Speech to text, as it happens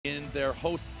their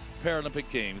host Paralympic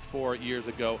Games 4 years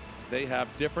ago. They have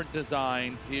different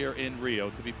designs here in Rio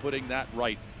to be putting that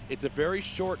right. It's a very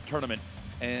short tournament,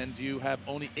 and you have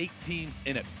only 8 teams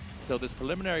in it. So this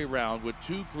preliminary round with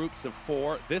 2 groups of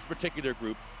 4, this particular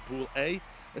group, Pool A,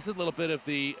 this is a little bit of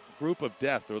the group of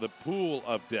death, or the pool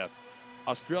of death.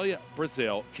 Australia,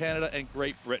 Brazil, Canada, and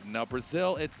Great Britain. Now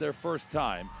Brazil, it's their first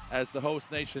time as the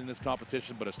host nation in this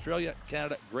competition, but Australia,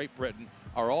 Canada, Great Britain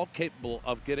are all capable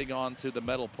of getting onto the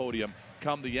medal podium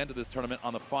come the end of this tournament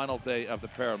on the final day of the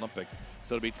Paralympics.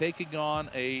 So to be taking on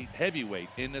a heavyweight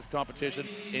in this competition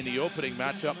in the opening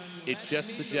matchup, it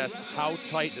just suggests how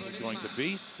tight this is going to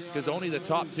be, because only the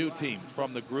top 2 teams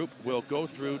from the group will go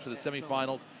through to the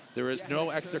semifinals. There is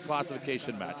no extra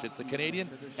classification match. It's the Canadian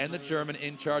and the German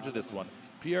in charge of this one.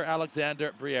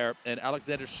 Pierre-Alexander Briere and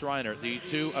Alexander Schreiner, the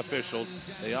 2 officials.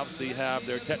 They obviously have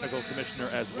their technical commissioner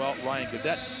as well, Ryan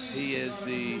Gaudette. He is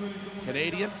the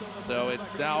Canadian. So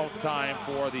it's now time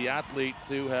for the athletes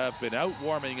who have been out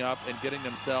warming up and getting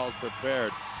themselves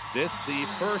prepared. This, the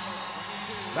first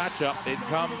matchup, it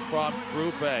comes from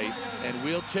Group A. And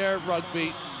wheelchair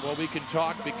rugby, well, we can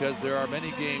talk because there are many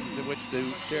games in which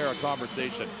to share a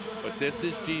conversation. But this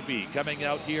is GB coming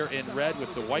out here in red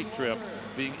with the white trim,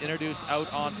 being introduced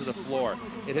out onto the floor.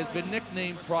 It has been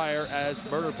nicknamed prior as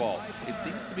Murder Ball. It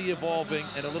seems to be evolving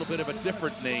in a little bit of a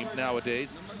different name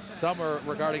nowadays. Some are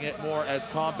regarding it more as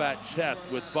combat chess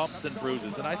with bumps and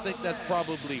bruises, and I think that's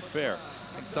probably fair.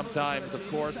 And sometimes, of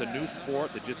course, a new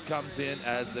sport that just comes in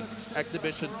as an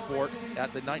exhibition sport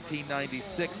at the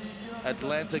 1996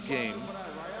 Atlanta Games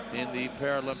in the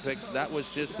Paralympics. That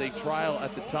was just a trial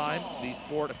at the time. The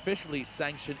sport officially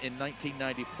sanctioned in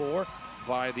 1994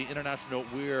 by the International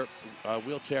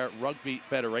Wheelchair Rugby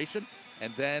Federation,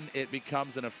 and then it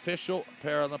becomes an official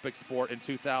Paralympic sport in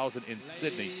 2000 in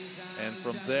Sydney. And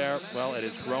from there, well, it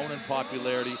has grown in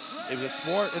popularity. It was a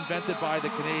sport invented by the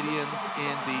Canadians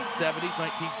in the 70s,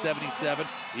 1977,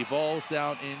 evolves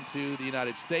down into the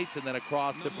United States and then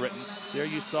across to Britain. There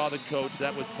you saw the coach,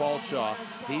 that was Paul Shaw.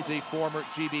 He's a former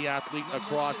GB athlete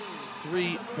across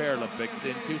 3 Paralympics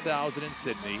in 2000 in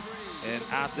Sydney, in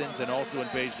Athens, and also in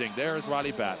Beijing. There is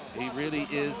Ryley Batt. He really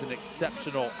is an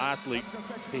exceptional athlete.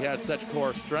 He has such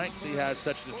core strength, he has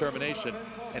such determination,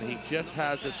 and he just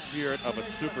has the spirit of a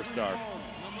superstar.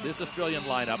 This Australian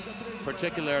lineup,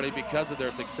 particularly because of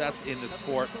their success in the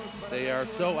sport, they are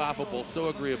so affable, so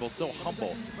agreeable, so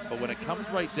humble, but when it comes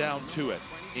right down to it,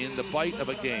 in the bite of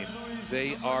a game,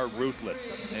 they are ruthless,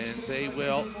 and they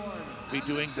will be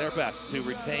doing their best to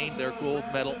retain their gold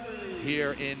medal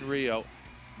here in Rio.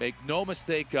 Make no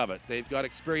mistake of it, they've got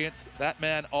experience. That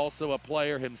man also a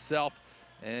player himself,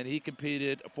 and he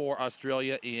competed for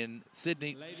Australia in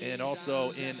Sydney and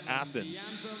also in Athens,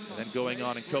 and then going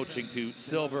on and coaching to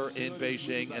silver in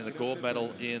Beijing and the gold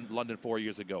medal in London 4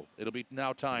 years ago. It'll be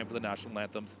now time for the national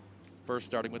anthems, first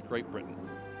starting with Great Britain.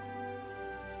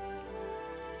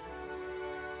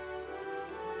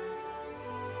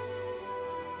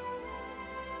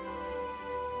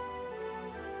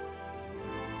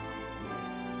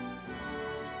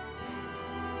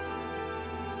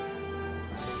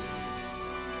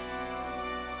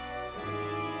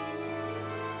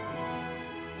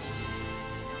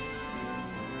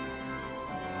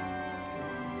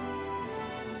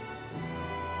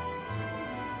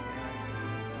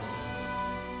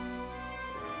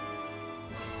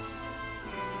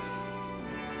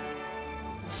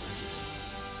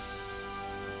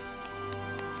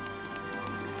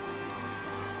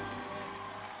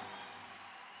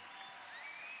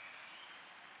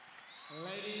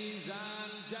 Ladies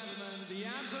and gentlemen, the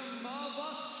anthem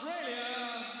of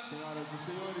Australia. Senhoras e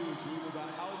senhores, o hino da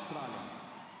Austrália.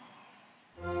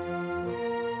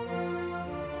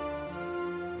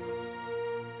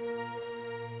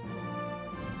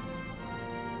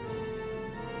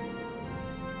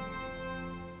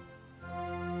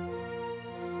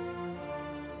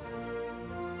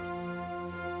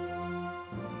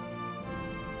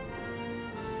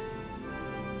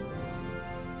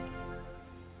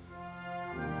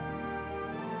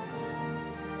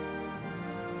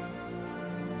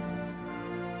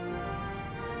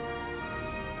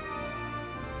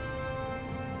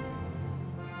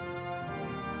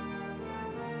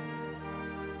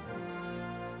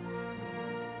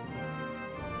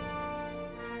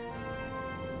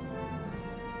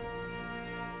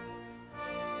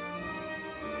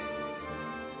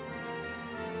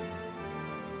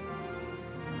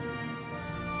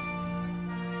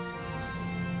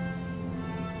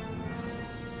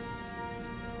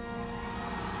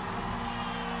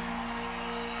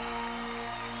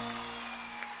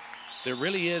 There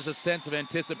really is a sense of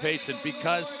anticipation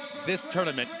because this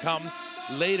tournament comes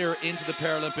later into the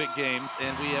Paralympic Games,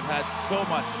 and we have had so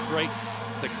much great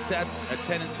success,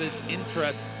 attendances,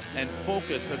 interest, and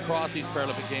focus across these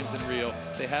Paralympic Games in Rio.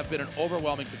 They have been an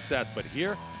overwhelming success, but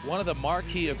here, one of the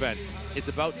marquee events is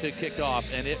about to kick off,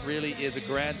 and it really is a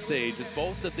grand stage as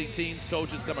both of the teams'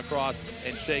 coaches come across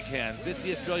and shake hands. This is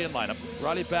the Australian lineup.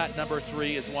 Riley Batt, number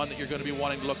 3, is one that you're going to be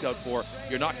wanting to look out for.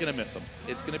 You're not going to miss him.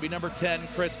 It's going to be number 10,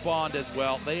 Chris Bond, as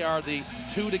well. They are the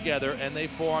two together, and they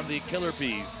form the Killer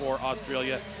Bees for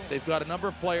Australia. They've got a number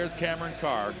of players. Cameron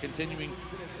CARR continuing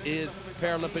his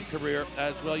Paralympic career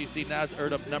as well. You see Naz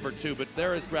ERDEM, number 2, but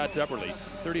there is BATT Ryley,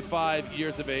 35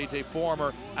 years of age, a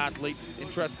former athlete.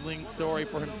 Interesting story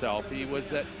for himself. He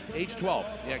was at age 12.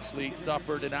 He actually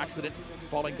suffered an accident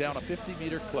falling down a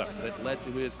 50-meter cliff that led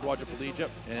to his quadriplegia,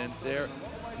 and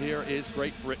here is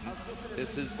Great Britain.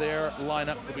 This is their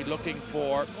lineup to be looking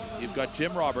for. You've got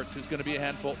Jim Roberts, who's going to be a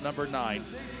handful, number 9.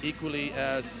 Equally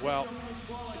as well,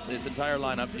 this entire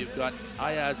lineup, you've got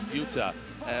Ayaz BHUTA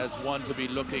as one to be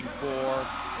looking for,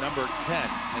 number 10.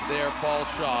 And there, Paul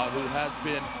Shaw, who has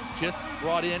been just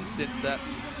brought in since that,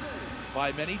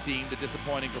 by many deemed, a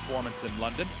disappointing performance in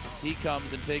London. He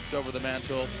comes and takes over the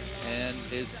mantle and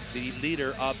is the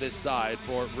leader of this side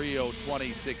for Rio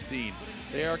 2016.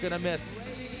 They are going to miss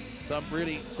some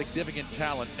really significant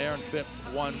talent. Aaron Phipps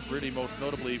won really most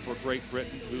notably for Great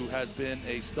Britain, who has been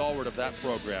a stalwart of that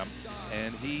program.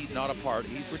 And he's not a part.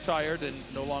 He's retired and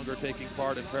no longer taking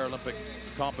part in Paralympic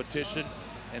competition.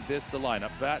 And this the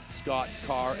lineup: Batt, Scott,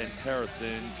 Carr, and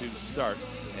Harrison to start.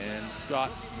 And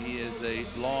Scott, he is a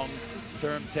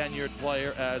long-term tenured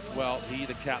player as well. He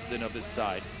the captain of this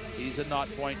side. He's a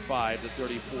 0.5, the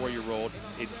 34-year-old.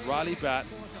 It's Riley Batt,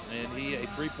 and he a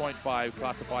 3.5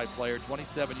 classified player,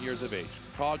 27 years of age.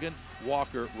 COGGAN,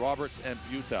 Walker, Roberts, and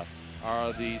BHUTA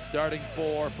are the starting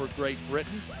 4 for Great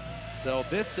Britain. So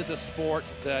this is a sport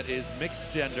that is mixed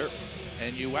gender,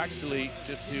 and you actually,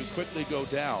 just to quickly go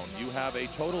down, you have a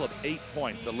total of 8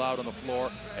 points allowed on the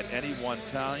floor at any one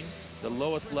time. The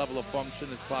lowest level of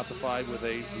function is classified with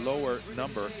a lower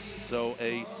number, so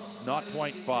a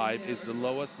 0.5 is the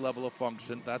lowest level of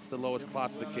function. That's the lowest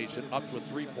classification, up to a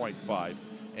 3.5.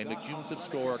 And the cumulative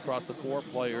score across the 4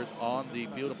 players on the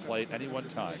field of play at any one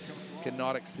time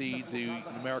cannot exceed the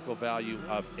numerical value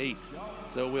of 8.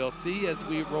 So we'll see as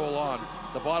we roll on.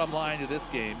 The bottom line of this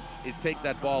game is take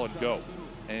that ball and go.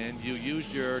 And you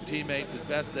use your teammates as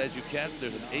best as you can.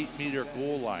 There's an 8-meter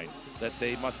goal line that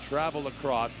they must travel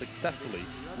across successfully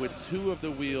with 2 of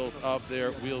the wheels of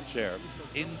their wheelchair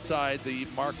inside the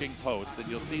marking post, and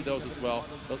you'll see those as well.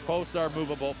 Those posts are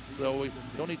movable, so we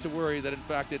don't need to worry that in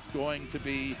fact it's going to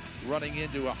be running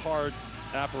into a hard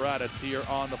apparatus here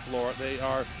on the floor. They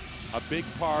are a big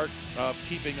part of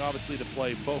keeping obviously the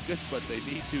play focused, but they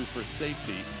need to, for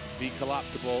safety, be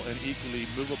collapsible and equally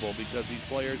movable, because these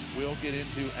players will get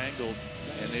into angles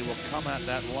and they will come at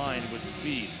that line with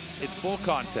speed. It's full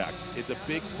contact. It's a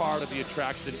big part of the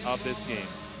attraction of this game.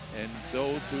 And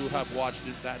those who have watched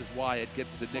it, that is why it gets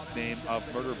the nickname of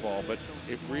murder ball. But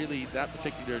it really, that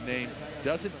particular name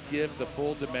doesn't give the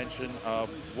full dimension of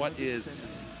what is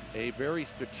a very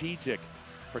strategic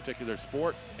particular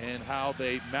sport and how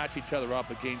they match each other up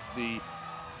against the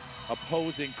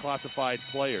opposing classified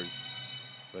players.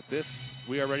 But this,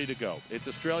 we are ready to go. It's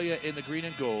Australia in the green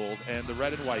and gold, and the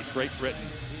red and white, Great Britain,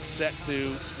 set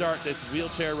to start this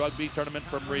wheelchair rugby tournament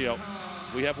from Rio.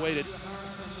 We have waited.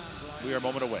 We are a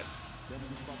moment away. Temos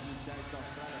os quatro iniciais da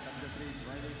Austrália, camisa 3,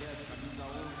 Riley Batt, camisa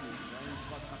 11, Ryan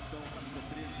Scott, capitão, camisa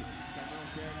 13, Cameron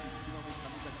Cameron, finalmente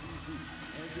camisa 15,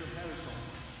 Andrew Harrison.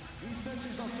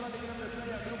 Instantes, Austrália e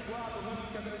Grã-Bretanha, grupo A do ranking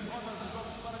de cadeira de rodas dos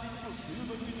Jogos Paralímpicos Rio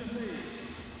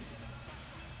 2016.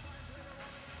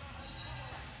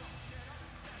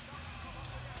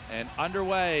 And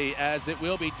underway as it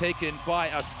will be taken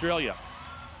by Australia.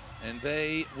 And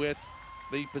they, with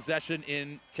the possession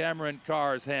in Cameron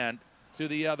CARR's hand, to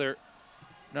the other,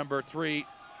 number 3,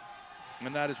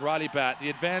 and that is Riley Batt. The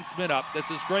advancement up.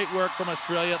 This is great work from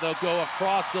Australia. They'll go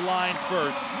across the line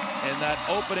first in that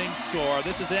opening score.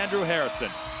 This is Andrew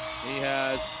Harrison. He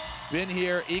has been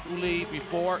here equally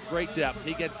before, great depth.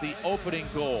 He gets the opening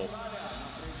goal.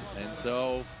 And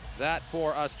so that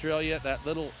for Australia, that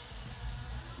little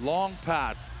long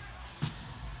pass.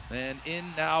 And in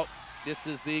now, this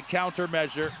is the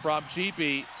countermeasure from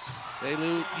GB. They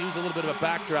use a little bit of a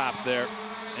backdraft there,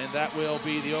 and that will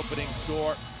be the opening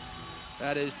score.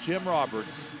 That is Jim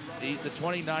Roberts. He's the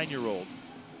 29-year-old.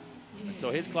 And so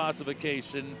his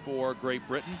classification for Great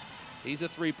Britain, he's a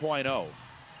 3.0.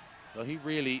 So he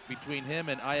really, between him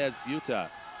and Ayaz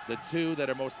BHUTA, the two that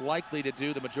are most likely to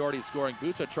do the majority of scoring.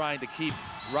 BHUTA trying to keep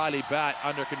Riley Batt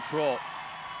under control.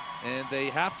 And they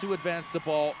have to advance the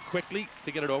ball quickly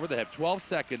to get it over. They have 12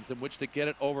 seconds in which to get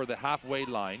it over the halfway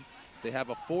line. They have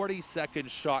a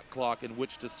 40-second shot clock in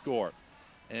which to score.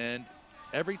 And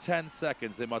every 10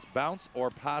 seconds, they must bounce or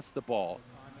pass the ball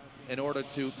in order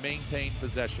to maintain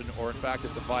possession, or in fact,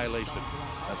 it's a violation.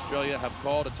 Australia have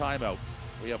called a timeout.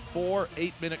 We have 4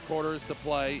 8-minute quarters to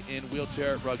play in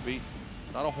wheelchair rugby.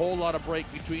 Not a whole lot of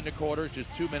break between the quarters,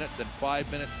 just 2 minutes and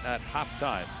 5 minutes at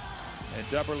halftime. And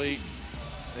Dubberly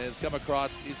has come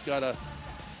across, he's got a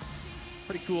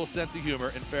pretty cool sense of humor,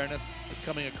 in fairness. Is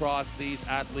coming across these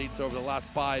athletes over the last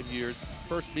 5 years,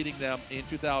 first meeting them in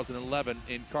 2011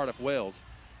 in Cardiff, Wales,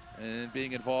 and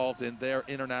being involved in their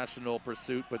international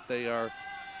pursuit. But they are,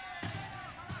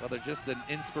 well, they're just an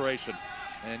inspiration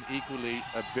and equally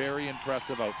a very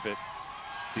impressive outfit.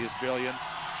 The Australians,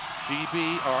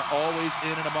 GB, are always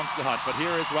in and amongst the hunt, but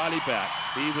here is Ryley back.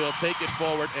 He will take it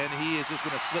forward, and he is just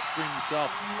going to slipstream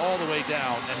himself all the way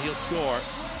down, and he'll score.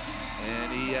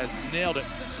 And he has nailed it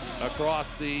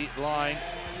across the line,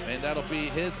 and that'll be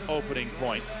his opening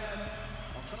point.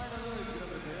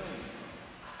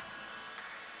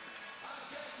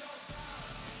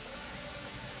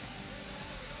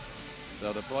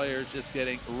 So the players just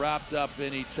getting wrapped up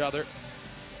in each other,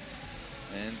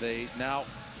 and they now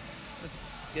just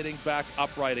getting back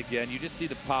upright again. You just see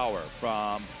the power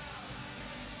from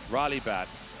Ryley Batt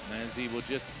as he will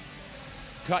just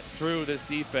cut through this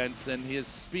defense, and his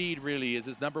speed really is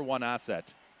his #1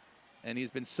 asset. And he's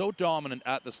been so dominant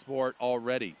at the sport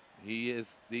already. He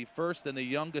is the first and the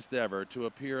youngest ever to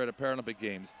appear at a Paralympic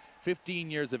Games.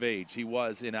 15 years of age he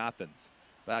was in Athens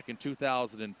back in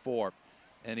 2004.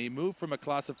 And he moved from a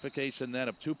classification then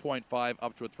of 2.5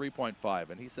 up to a 3.5.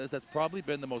 And he says that's probably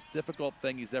been the most difficult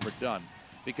thing he's ever done,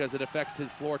 because it affects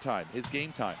his floor time, his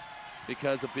game time.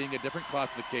 Because of being a different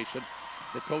classification,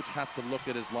 the coach has to look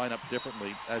at his lineup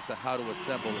differently as to how to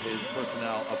assemble his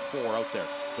personnel of 4 out there.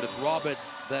 But it's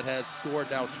Roberts that has scored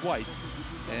now twice,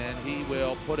 and he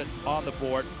will put it on the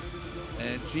board.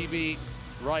 And GB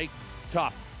right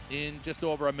tough in just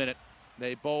over a minute.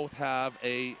 They both have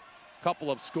a couple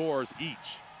of scores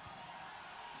each.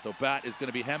 So Batt is going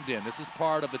to be hemmed in. This is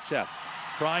part of the chess,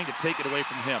 trying to take it away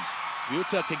from him.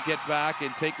 BHUTA can get back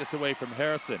and take this away from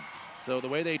Harrison. So the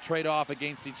way they trade off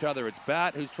against each other, it's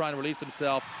Batt who's trying to release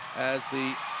himself as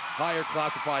the higher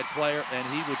classified player, and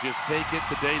he would just take it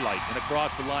to daylight and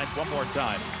across the line one more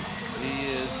time. He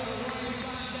is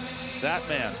that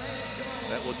man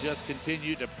that will just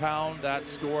continue to pound that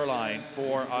score line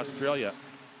for Australia.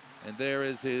 And there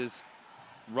is his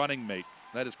running mate.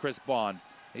 That is Chris Bond.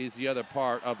 He's the other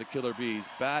part of the Killer Bees,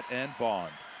 Batt and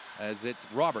Bond, as it's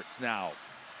Roberts now.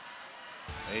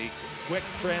 A quick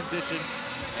transition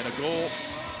and a goal,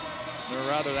 or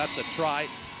rather that's a try.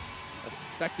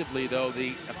 Effectively though, the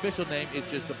official name is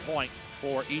just a point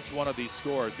for each one of these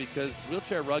scores, because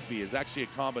wheelchair rugby is actually a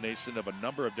combination of a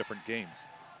number of different games.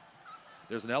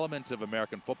 There's an element of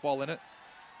American football in it,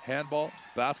 handball,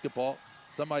 basketball,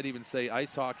 some might even say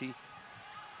ice hockey,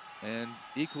 and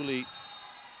equally,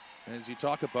 as you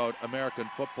talk about American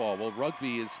football, well,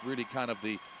 rugby is really kind of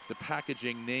the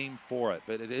packaging name for it,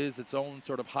 but it is its own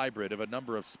sort of hybrid of a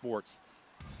number of sports.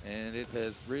 And it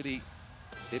has really,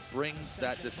 it brings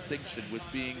that distinction with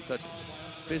being such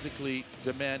physically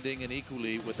demanding and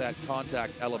equally with that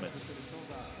contact element.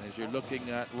 As you're looking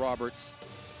at Roberts,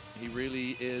 he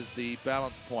really is the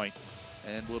balance point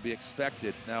and will be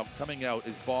expected. Now coming out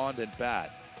is Bond and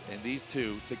Batt, and these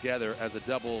two together as a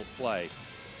double play,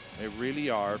 they really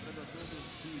are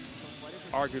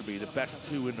arguably the best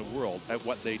 2 in the world at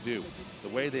what they do. The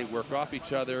way they work off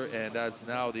each other, and as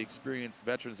now the experienced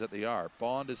veterans that they are.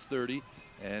 Bond is 30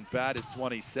 and Batt is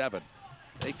 27.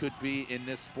 They could be in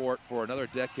this sport for another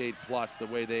decade plus, the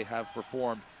way they have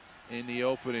performed in the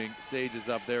opening stages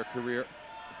of their career.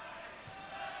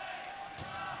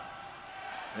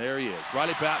 There he is.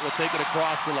 Ryley Batt will take it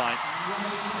across the line,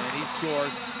 and he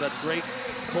scores. Such great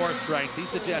core strength. He's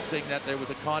suggesting that there was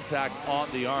a contact on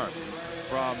the arm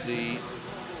from the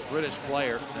British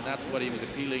player, and that's what he was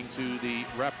appealing to the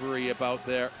referee about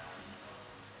there.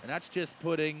 And that's just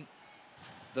putting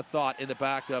the thought in the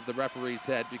back of the referee's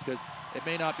head, because it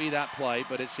may not be that play,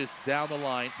 but it's just down the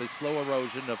line, the slow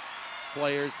erosion of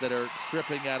players that are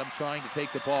stripping at him, trying to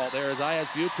take the ball. There is Ayaz.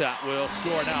 BHUTA will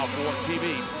score now for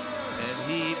GB.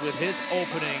 And he, with his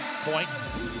opening point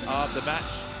of the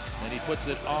match, and he puts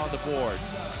it on the board.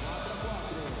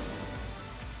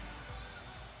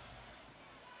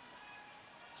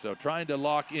 So trying to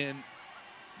lock in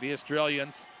the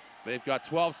Australians. They've got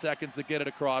 12 seconds to get it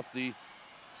across. The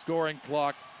scoring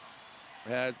clock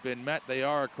has been met. They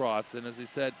are across. And as he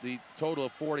said, the total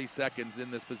of 40 seconds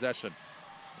in this possession.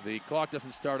 The clock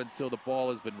doesn't start until the ball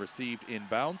has been received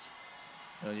inbounds.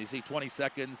 You see 20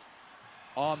 seconds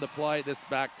on the play. This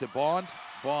back to Bond.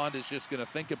 Bond is just going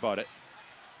to think about it.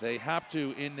 They have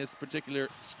to in this particular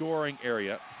scoring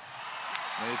area.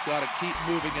 They've got to keep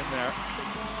moving in there.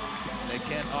 They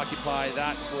can't occupy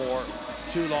that for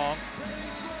too long.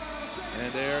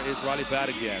 And there is Ryley BATT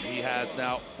again. He has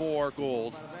now 4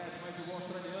 goals.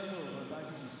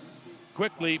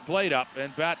 Quickly played up,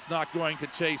 and BATT's not going to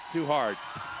chase too hard.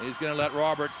 He's going to let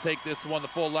Roberts take this one the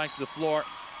full length of the floor.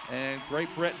 And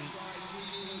Great Britain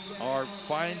are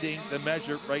finding the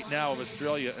measure right now of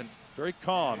Australia, and very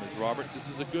calm is Roberts. This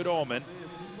is a good omen.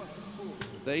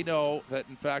 They know that,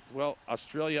 in fact, well,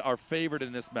 Australia are favored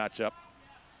in this matchup,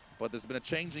 but there's been a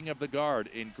changing of the guard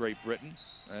in Great Britain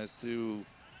as to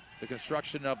the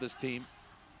construction of this team.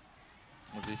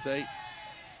 As they say,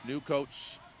 new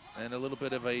coach and a little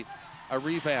bit of a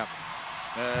revamp,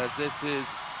 as this is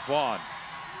Bond.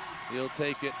 He'll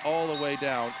take it all the way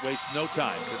down, waste no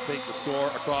time to take the score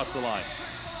across the line.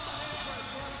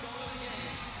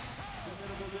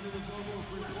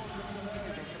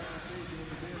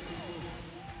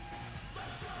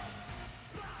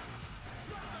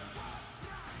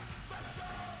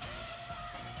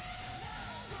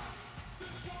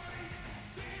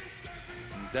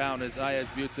 Down is Ayaz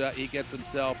BHUTA. He gets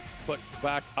himself put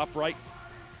back upright.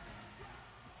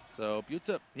 So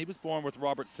BHUTA, he was born with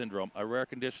Roberts syndrome, a rare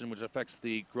condition which affects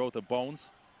the growth of bones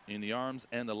in the arms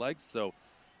and the legs. So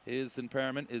his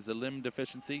impairment is a limb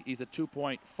deficiency. He's a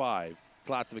 2.5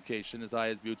 classification as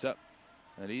Ayaz BHUTA.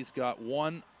 And he's got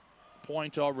 1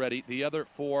 point already, the other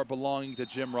 4 belonging to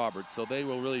Jim Roberts. So they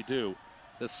will really do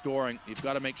the scoring. You've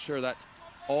got to make sure that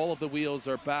all of the wheels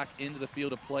are back into the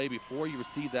field of play before you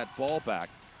receive that ball back.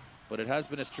 But it has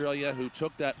been Australia who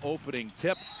took that opening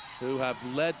tip, who have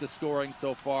led the scoring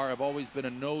so far, have always been a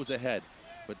nose ahead.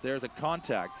 But there's a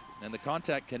contact, and the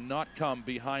contact cannot come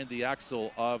behind the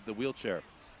axle of the wheelchair.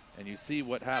 And you see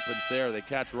what happens there. They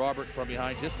catch Roberts from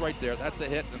behind, just right there. That's a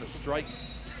hit and a strike.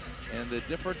 And the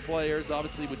different players,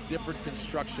 obviously with different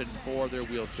construction for their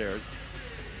wheelchairs.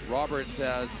 Roberts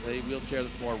has a wheelchair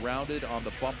that's more rounded on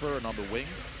the bumper and on the wings,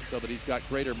 so that he's got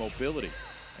greater mobility.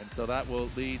 And so that will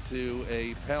lead to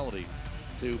a penalty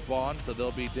to Bond, so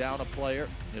they'll be down a player.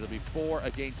 It'll be 4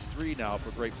 against 3 now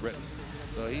for Great Britain.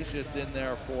 So he's just in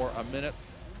there for a minute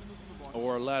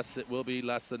or less. It will be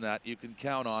less than that. You can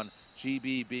count on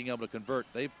GB being able to convert.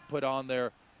 They've put on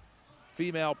their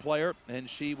female player, and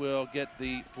she will get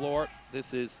the floor.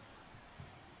 This is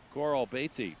Coral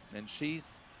BATEY, and she's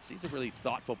a really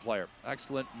thoughtful player.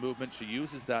 Excellent movement. She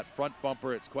uses that front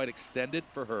bumper. It's quite extended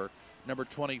for her. Number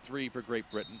 23 for Great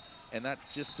Britain. And that's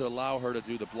just to allow her to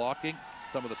do the blocking,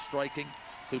 some of the striking,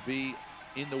 to be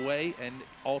in the way, and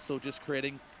also just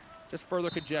creating just further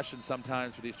congestion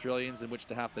sometimes for the Australians in which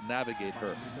to have to navigate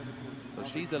her. So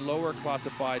she's a lower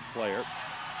classified player.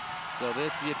 So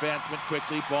this, the advancement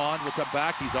quickly. Bond will come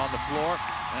back. He's on the floor.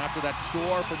 And after that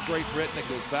score from Great Britain, it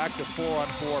goes back to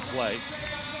 4-on-4 play.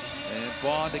 And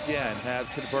Bond again has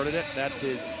converted it. That's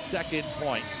his 2nd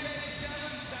point.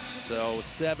 So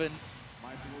 7-5.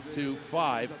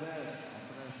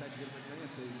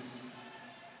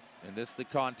 And this the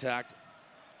contact.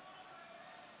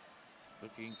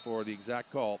 Looking for the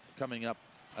exact call coming up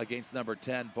against number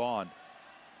 10, Bond.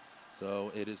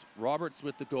 So it is Roberts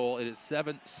with the goal. It is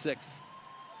 7-6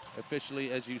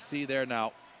 officially, as you see there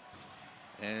now.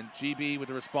 And GB with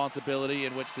the responsibility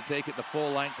in which to take it the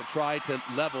full length to try to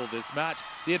level this match.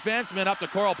 The advancement up to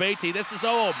Coral BATEY. This is,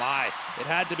 oh my, it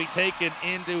had to be taken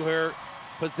into her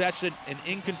possession and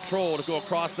in control to go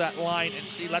across that line, and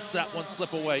she lets that one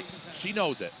slip away. She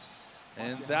knows it.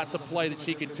 And that's a play that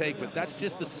she can take, but that's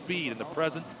just the speed and the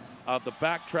presence of the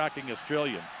backtracking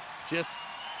Australians. Just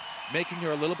making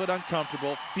her a little bit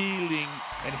uncomfortable, feeling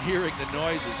and hearing the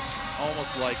noises,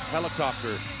 almost like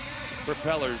helicopter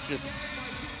propellers just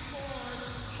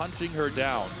hunting her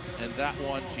down. And that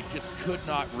one she just could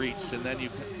not reach, and then you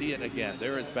can see it again.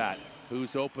 There is BATT,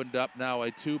 who's opened up now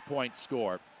a 2-point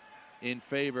score in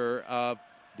favor of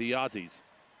the Aussies.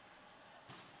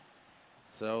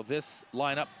 So this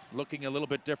lineup looking a little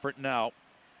bit different now.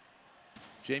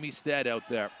 Jamie STEAD out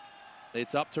there.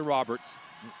 It's up to Roberts.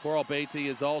 Coral BATEY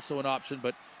is also an option,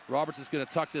 but Roberts is going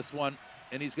to tuck this one,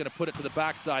 and he's going to put it to the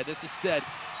backside. This is STEAD.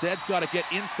 STEAD's got to get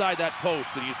inside that post,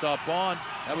 and you saw Bond,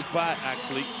 that was BATT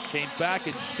actually, came back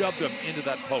and shoved him into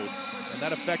that post, and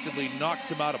that effectively knocks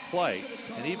him out of play.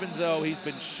 And even though he's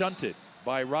been shunted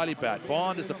by Ryley BATT,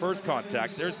 Bond is the first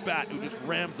contact. There's BATT, who just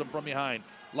rams him from behind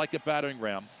like a battering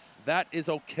ram. That is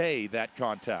okay, that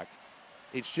contact.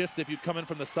 It's just if you come in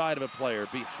from the side of a player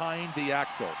behind the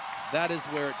axle, that is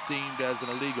where it's deemed as an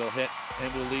illegal hit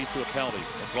and will lead to a penalty.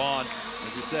 And Vaughn,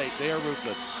 as you say, they are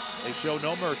ruthless. They show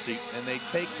no mercy, and they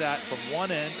take that from one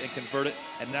end and convert it,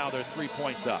 and now they're 3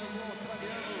 points up.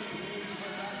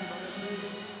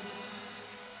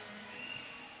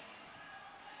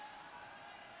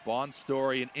 Vaughn's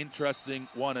story, an interesting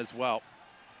one as well.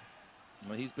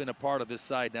 Well, he's been a part of this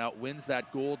side now, wins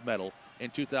that gold medal in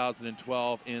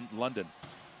 2012 in London.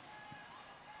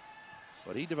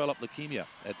 But he developed leukemia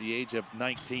at the age of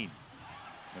 19,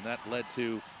 and that led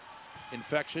to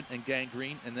infection and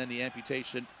gangrene, and then the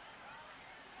amputation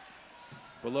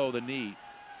below the knee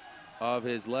of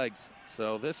his legs.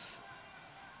 So this,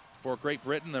 for Great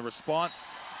Britain, the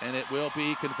response, and it will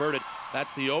be converted.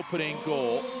 That's the opening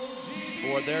goal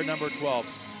for their number 12.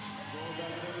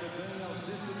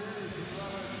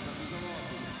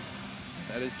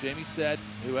 That is Jamie Stead,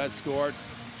 who has scored.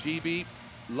 GB,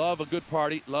 love a good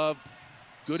party, love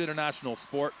good international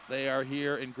sport. They are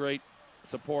here in great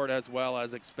support as well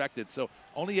as expected. So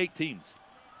only 8 teams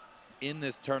in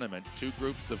this tournament, 2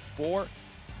 groups of 4.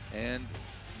 And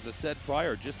as I said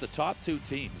prior, just the top 2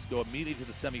 teams go immediately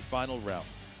to the semifinal round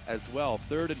as well.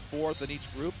 3rd and 4th in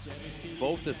each group.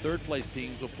 Both the 3rd place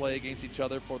teams will play against each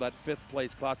other for that 5th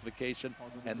place classification.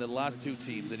 And the last 2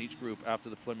 teams in each group after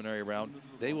the preliminary round,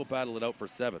 they will battle it out for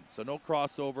 7th. So no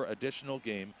crossover, additional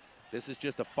game. This is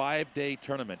just a 5-day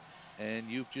tournament, and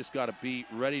you've just got to be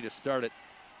ready to start it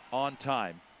on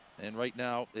time. And right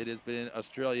now it has been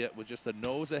Australia with just a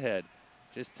nose ahead,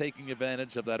 just taking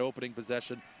advantage of that opening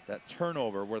possession, that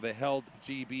turnover where they held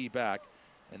GB back.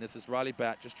 And this is Ryley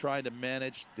BATT just trying to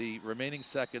manage the remaining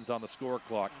seconds on the score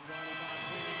clock,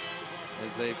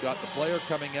 as they've got the player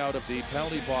coming out of the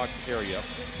penalty box area.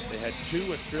 They had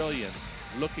 2 Australians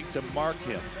looking to mark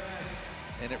him.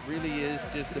 And it really is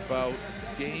just about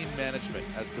game management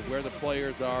as to where the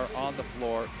players are on the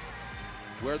floor,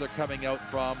 where they're coming out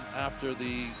from after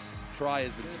the try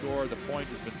has been scored, the point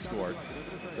has been scored.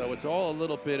 So it's all a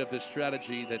little bit of this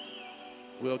strategy that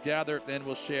we'll gather and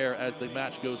we'll share as the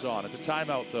match goes on. It's a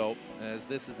timeout though, as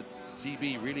this is the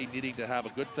GB really needing to have a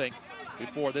good think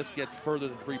before this gets further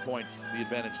than 3 points, the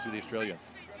advantage to the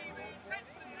Australians.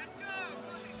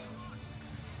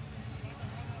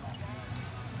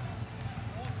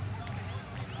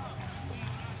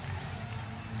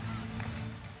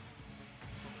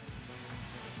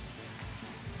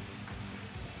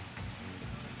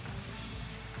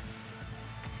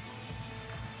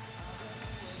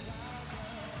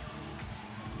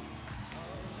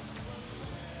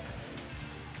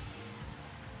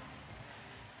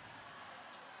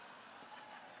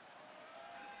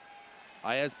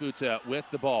 Ayaz BHUTA with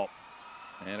the ball,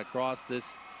 and across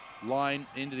this line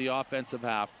into the offensive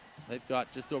half. They've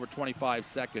got just over 25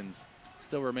 seconds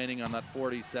still remaining on that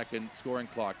 40-second scoring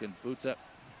clock, and BHUTA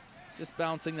just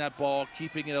bouncing that ball,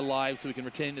 keeping it alive so we can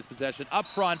retain this possession. Up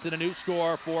front, and a new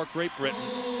score for Great Britain.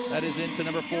 That is into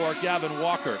number 4, Gavin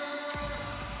Walker.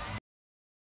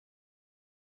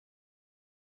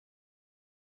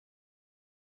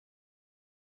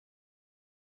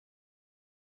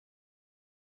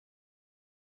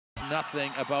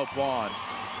 Nothing about Bond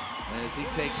as he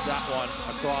takes that one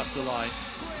across the line.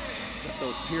 Got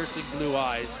those piercing blue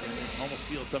eyes, and you almost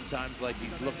feel sometimes like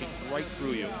he's looking right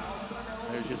through you.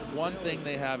 There's just one thing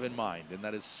they have in mind, and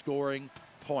that is scoring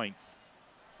points.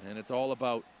 And it's all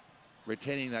about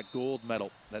retaining that gold medal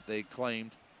that they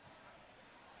claimed.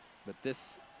 But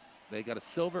this, they got a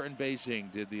silver in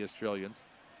Beijing, did the Australians.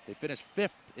 They finished 5th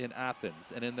in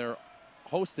Athens, and in their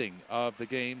hosting of the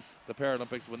games, the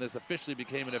Paralympics, when this officially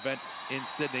became an event in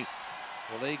Sydney,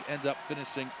 well, they end up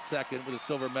finishing 2nd with a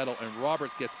silver medal, and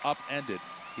Roberts gets upended.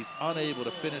 He's unable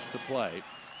to finish the play,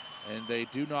 and they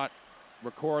do not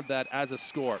record that as a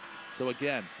score. So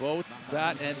again, both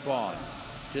BATT and Bond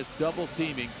just double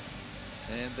teaming,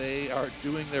 and they are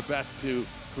doing their best to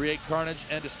create carnage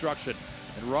and destruction.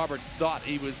 And Roberts thought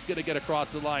he was going to get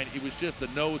across the line. He was just a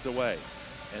nose away.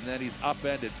 And then he's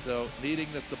upended, so needing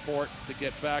the support to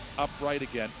get back upright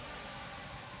again.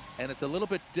 And it's a little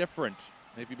bit different.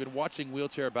 If you've been watching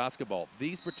wheelchair basketball,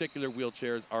 these particular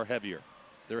wheelchairs are heavier.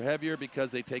 They're heavier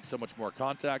because they take so much more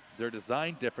contact. They're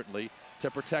designed differently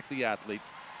to protect the athletes,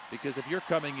 because if you're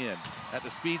coming in at the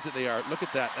speeds that they are, look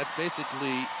at that. That's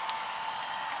basically,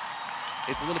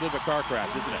 it's a little bit of a car crash,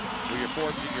 isn't it? Where you're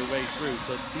forcing your way through.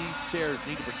 So these chairs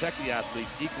need to protect the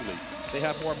athletes equally. They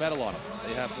have more metal on them.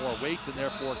 They have more weight, and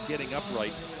therefore getting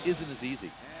upright isn't as easy.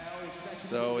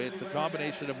 So it's a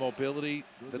combination of mobility,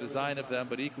 the design of them,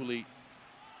 but equally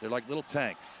they're like little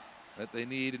tanks that they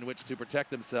need in which to protect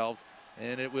themselves.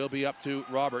 And it will be up to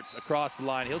Roberts across the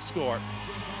line. He'll score.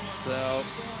 So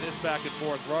this back and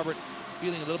forth. Roberts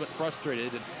feeling a little bit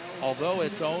frustrated, and although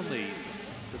it's only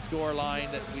the score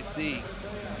line that we see,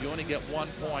 you only get 1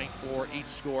 point for each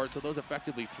score. So those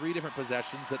effectively 3 different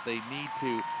possessions that they need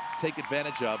to take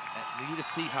advantage of. And you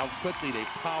just see how quickly they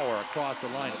power across the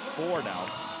line. It's 4 now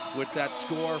with that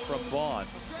score from Bond.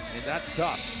 And that's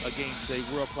tough against a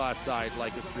world-class side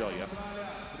like Australia.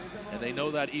 And they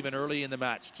know that even early in the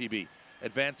match, GB.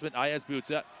 Advancement, Ayaz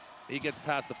BHUTA. He gets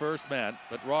past the first man,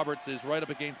 but Roberts is right up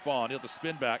against Bond. He'll have to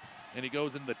spin back, and he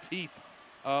goes into the teeth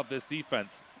of this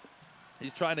defense.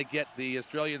 He's trying to get the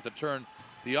Australians to turn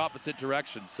the opposite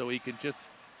direction so he can just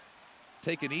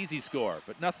take an easy score,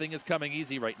 but nothing is coming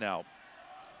easy right now.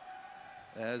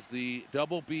 As the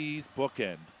double B's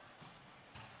bookend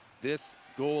this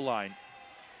goal line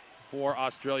for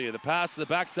Australia. The pass to the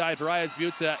backside for Ayaz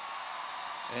BHUTA,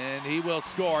 and he will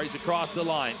score. He's across the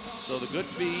line. So the good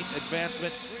feed,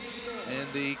 advancement, and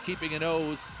the keeping an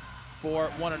O's for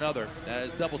one another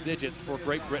as double digits for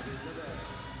Great Britain.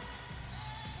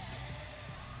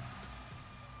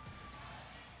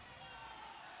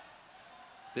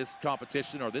 This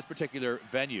competition, or this particular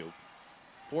venue,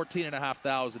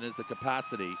 14,500 is the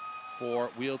capacity for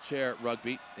wheelchair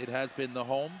rugby. It has been the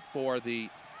home for the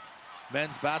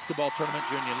men's basketball tournament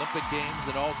during the Olympic Games,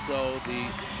 and also the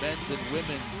men's and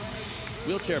women's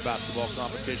wheelchair basketball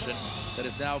competition that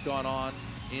has now gone on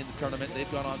in the tournament.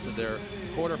 They've gone on to their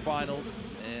quarterfinals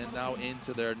and now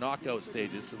into their knockout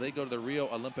stages. So they go to the Rio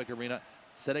Olympic Arena,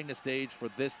 setting the stage for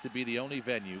this to be the only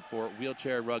venue for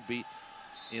wheelchair rugby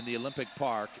in the Olympic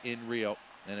Park in Rio.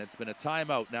 And it's been a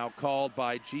timeout now called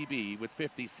by GB with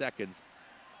 50 seconds.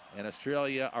 And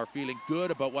Australia are feeling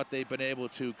good about what they've been able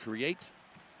to create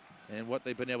and what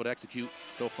they've been able to execute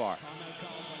so far.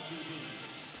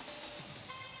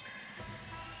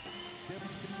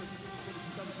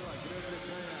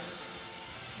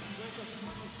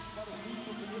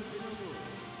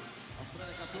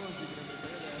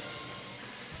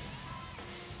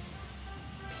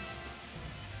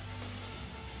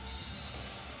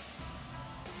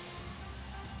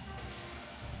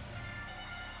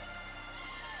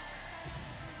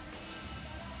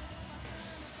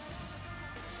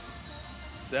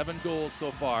 Seven goals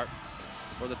so far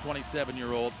for the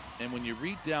 27-year-old. And when you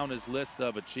read down his list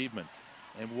of achievements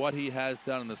and what he has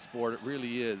done in the sport, it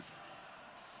really is,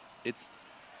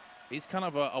 he's kind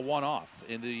of a one-off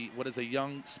in what is a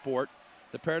young sport.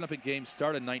 The Paralympic Games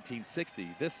started in 1960.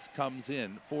 This comes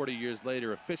in 40 years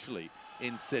later officially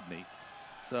in Sydney.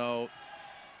 So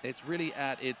it's really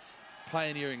at its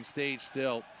pioneering stage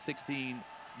still, 16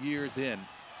 years in.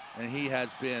 And he has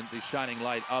been the shining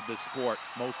light of the sport,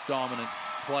 most dominant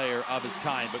player of his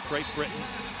kind. But Great Britain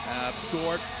have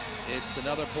scored. It's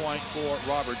another point for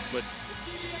Roberts, but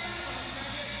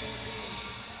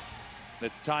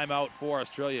it's timeout for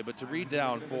Australia. But to read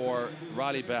down for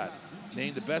Ryley BATT,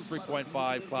 named the best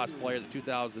 3.5 class player at the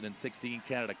 2016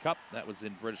 Canada Cup, that was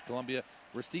in British Columbia,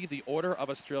 received the Order of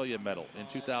Australia medal in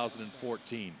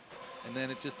 2014. And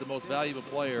then it's just the most valuable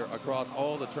player across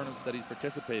all the tournaments that he's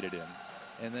participated in.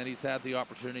 And then he's had the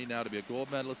opportunity now to be a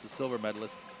gold medalist, a silver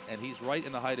medalist, and he's right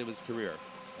in the height of his career.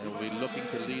 And will be looking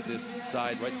to lead this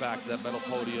side right back to that medal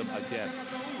podium again.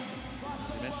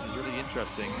 You mentioned it's really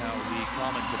interesting how he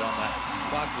commented on that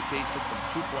classification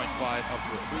from 2.5 up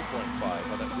to a 3.5,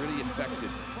 how that really affected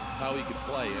how he could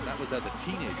play. And that was as a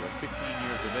teenager, 15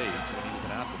 years of age, when he was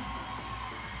in Athens.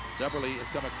 Dubberly has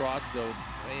come across, so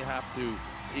they have to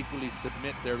equally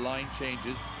submit their line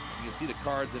changes. You see the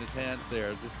cards in his hands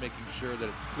there, just making sure that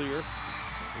it's clear. If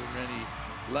there are any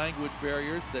language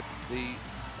barriers, that the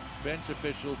bench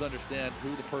officials understand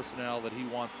who the personnel that he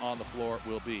wants on the floor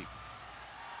will be.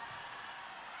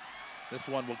 This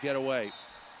one will get away.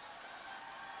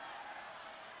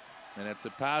 And it's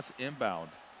a pass inbound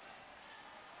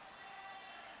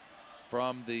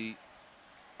from the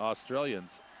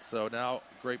Australians. So now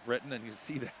Great Britain, and you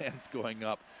see the hands going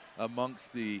up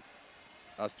amongst the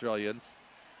Australians.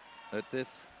 At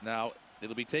this now,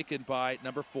 it'll be taken by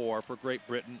number 4 for Great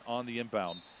Britain on the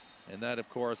inbound. And that, of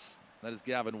course, that is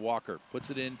Gavin Walker. Puts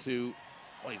it into,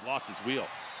 well, he's lost his wheel.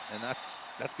 And that's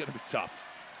going to be tough.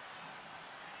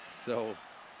 So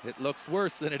it looks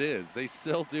worse than it is. They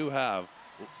still do have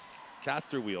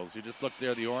caster wheels. You just look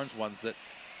there, the orange ones,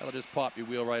 that'll just pop your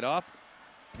wheel right off.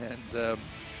 And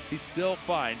he's still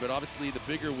fine, but obviously the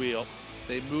bigger wheel,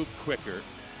 they move quicker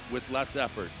with less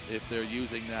effort if they're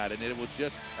using that. And it will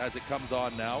just, as it comes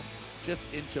on now, just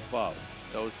inch above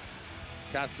those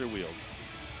caster wheels.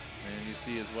 And you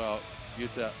see as well,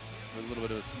 BHUTA with a little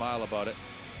bit of a smile about it.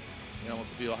 You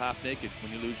almost feel half naked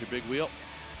when you lose your big wheel.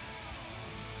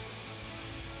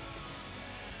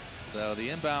 So the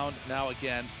inbound now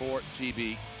again for GB.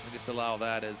 We just allow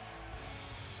that as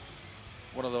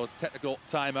one of those technical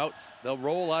timeouts. They'll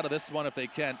roll out of this one if they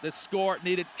can. This score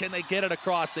needed, can they get it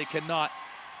across? They cannot.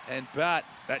 And BATT,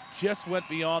 that just went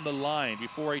beyond the line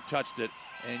before he touched it.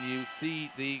 And you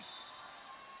see the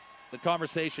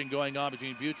conversation going on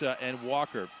between BHUTA and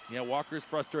Walker. Yeah, Walker's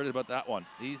frustrated about that one.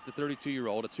 He's the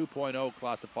 32-year-old, a 2.0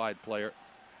 classified player.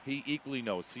 He equally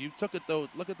knows. So you took it though.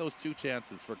 Look at those two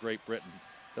chances for Great Britain.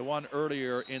 The one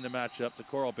earlier in the matchup to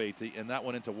Coral BATEY, and that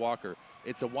one into Walker.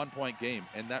 It's a one-point game,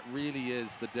 and that really is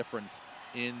the difference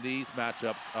in these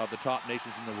matchups of the top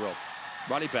nations in the world.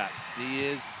 Ryley BATT, he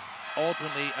is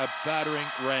ultimately a battering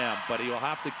ram, but he will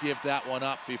have to give that one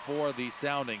up before the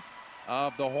sounding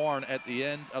of the horn at the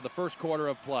end of the first quarter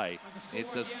of play.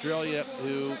 It's Australia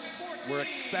who were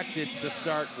expected to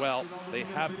start well. They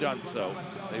have done so.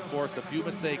 They forced a few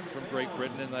mistakes from Great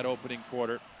Britain in that opening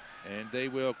quarter, and they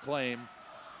will claim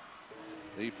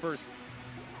the first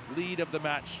lead of the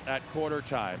match at quarter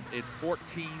time. It's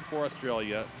 14 for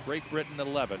Australia, Great Britain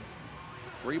 11.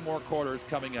 3 more quarters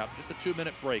coming up. Just a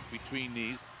 2-minute break between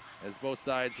these as both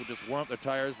sides will just warm up their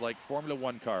tires like Formula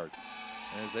One cars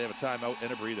as they have a timeout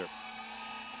and a breather.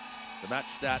 The match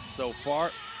stats so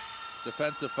far: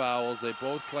 defensive fouls, they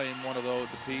both claim one of those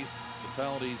apiece. The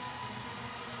penalties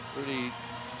really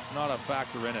not a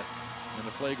factor in it. And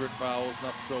the flagrant fouls,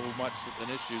 not so much an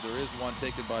issue. There is one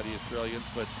taken by the Australians,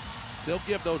 but they'll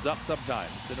give those up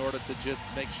sometimes in order to just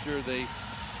make sure they're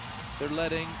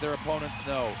letting their opponents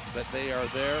know that they are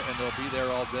there and they'll be there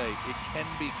all day. It can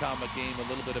become a game, a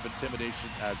little bit of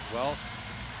intimidation as well,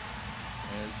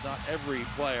 as not every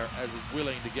player as is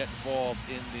willing to get involved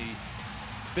in the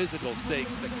physical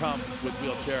stakes that comes with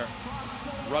wheelchair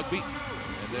rugby.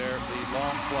 And there, the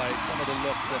long play, some of the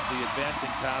looks at the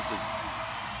advancing passes,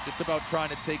 just about trying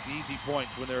to take the easy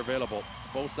points when they're available.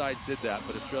 Both sides did that,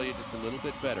 but Australia just a little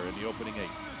bit better in the opening 8.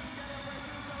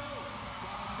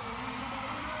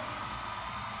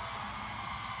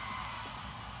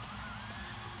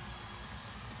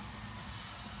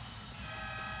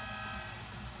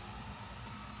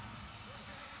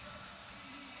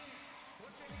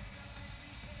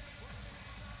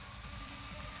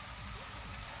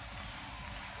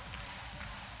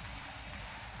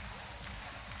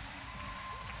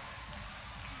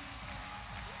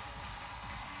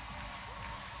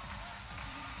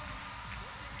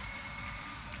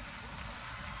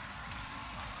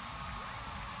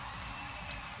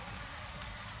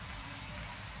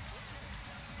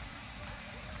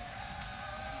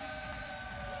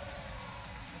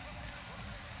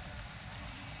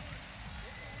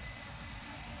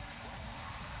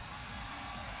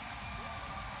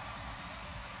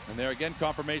 And there again,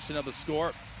 confirmation of the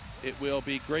score. It will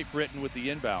be Great Britain with the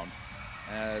inbound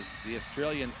as the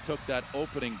Australians took that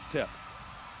opening tip.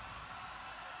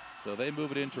 So they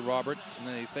move it into Roberts, and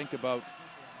they think about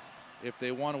if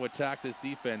they want to attack this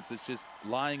defense, it's just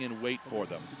lying in wait for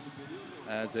them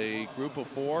as a group of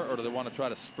 4, or do they want to try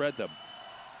to spread them?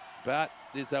 BATT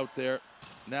is out there,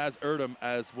 Naz ERDEM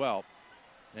as well.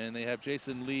 And they have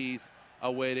Jason Lees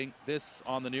awaiting this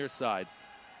on the near side.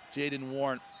 Jayden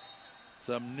Warren,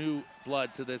 some new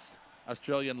blood to this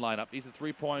Australian lineup. He's a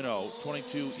 3.0,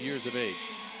 22 years of age.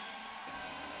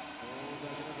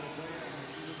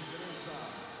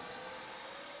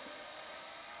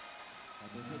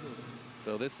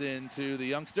 So this into the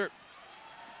youngster.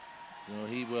 So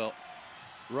he will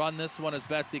run this one as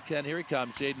best he can. Here he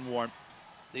comes, Jayden Warren.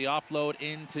 The offload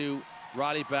into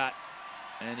Ryley BATT,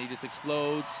 and he just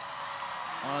explodes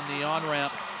on the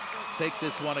on-ramp. Takes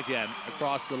this one again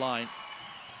across the line.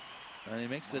 And he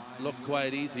makes it look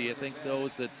quite easy. I think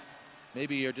those that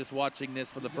maybe are just watching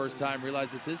this for the first time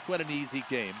realize this is quite an easy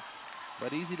game.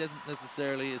 But easy doesn't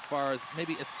necessarily, as far as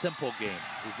maybe a simple game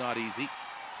is not easy.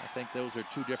 I think those are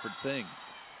two different things.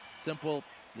 Simple,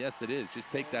 yes it is. Just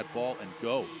take that ball and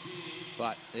go.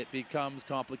 But it becomes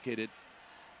complicated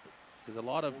because a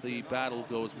lot of the battle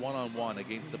goes one-on-one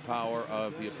against the power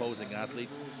of the opposing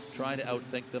athletes, trying to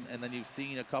outthink them. And then you've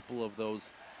seen a couple of those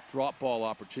drop ball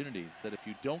opportunities that if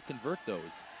you don't convert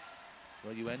those,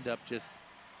 well, you end up just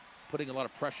putting a lot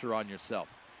of pressure on yourself.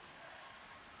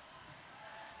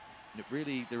 It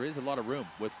really, there is a lot of room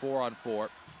with 4-on-4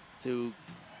 to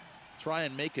try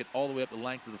and make it all the way up the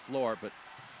length of the floor, but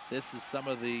this is some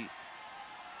of the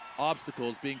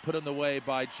obstacles being put in the way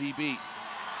by GB.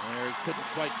 They couldn't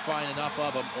quite find enough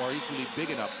of them, or equally big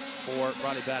enough for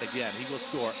Ryley BATT again. He will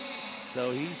score. So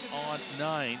he's on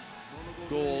 9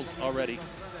 goals already.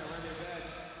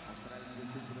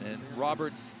 And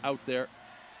Roberts out there.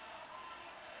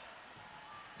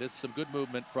 This is some good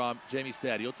movement from Jamie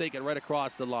Stead. He'll take it right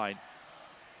across the line.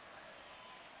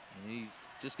 And he's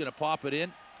just going to pop it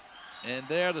in. And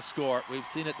there the score. We've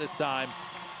seen it this time.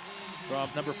 from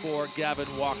number 4, Gavin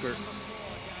Walker.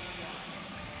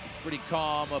 He's pretty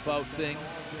calm about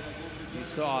things. You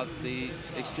saw the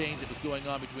exchange that was going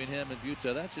on between him and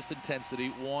BHUTA. That's just intensity,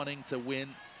 wanting to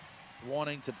win,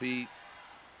 wanting to be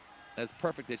as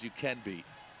perfect as you can be.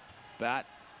 BATT,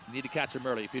 you need to catch him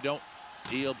early. If you don't,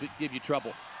 he'll give you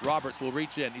trouble. Roberts will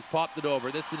reach in. He's popped it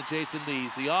over. This is to Jason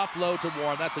Lees. The offload to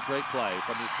Warren. That's a great play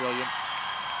from the Australians.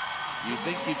 You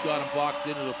think you've got him boxed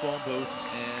into the phone booth,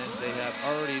 and they have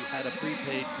already had a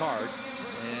prepaid card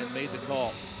and made the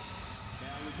call.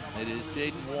 It is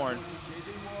Jayden Warren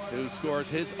who scores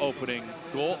his opening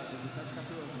goal.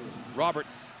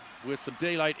 Roberts with some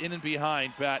daylight in and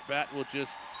behind BATT. BATT will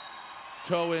just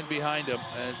toe in behind him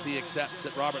as he accepts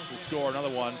that Roberts will score another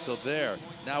one. So there,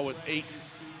 now with 8.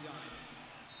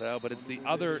 So, but it's the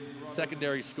other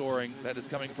secondary scoring that is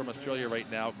coming from Australia right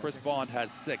now. Chris Bond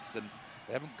has 6, and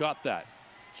they haven't got that,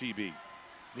 GB.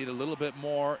 Need a little bit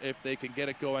more if they can get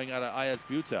it going out of Ayaz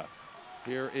BHUTA.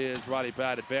 Here is Roddy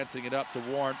BATT advancing it up to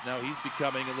Warren. Now he's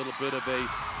becoming a little bit of a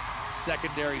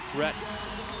secondary threat.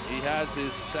 He has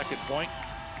his second point.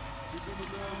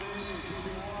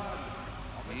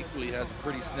 He equally has a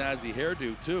pretty snazzy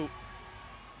hairdo too,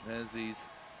 as he's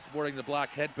sporting the black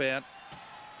headband.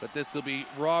 But this will be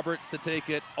Roberts to take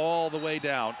it all the way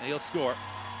down, and he'll score.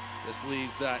 This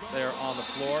leaves that there on the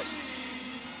floor.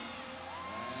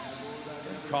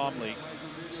 And calmly,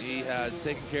 he has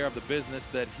taken care of the business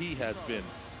that he has been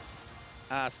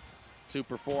asked to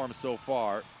perform so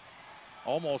far.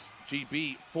 Almost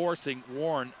GB forcing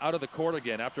Warren out of the court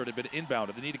again after it had been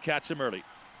inbounded. They need to catch him early.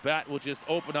 BATT will just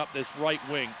open up this right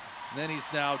wing, and then he's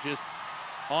now just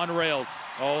on rails.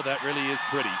 Oh, that really is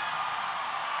pretty.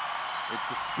 It's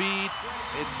the speed,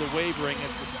 it's the wavering,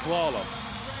 it's the slalom,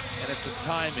 and it's the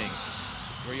timing,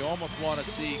 where you almost want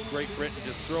to see Great Britain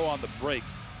just throw on the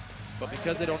brakes. But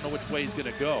because they don't know which way he's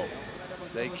going to go,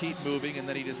 they keep moving, and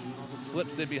then he just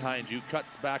slips in behind you,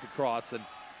 cuts back across, and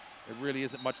there really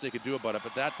isn't much they could do about it.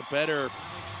 But that's a better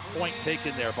point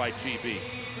taken there by GB.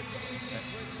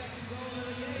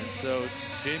 And so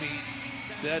Jamie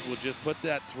instead will just put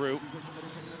that through.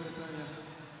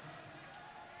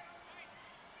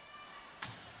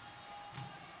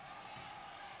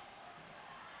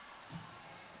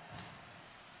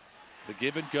 The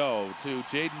give and go to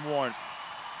Jayden Warren.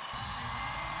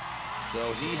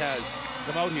 So he has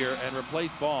come out here and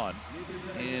replaced Bond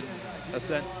in a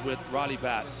sense with Roddy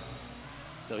BATT.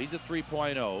 So he's at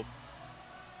 3.0.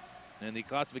 And the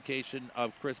classification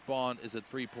of Chris Bond is at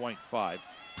 3.5. So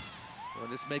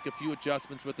just make a few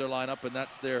adjustments with their lineup, and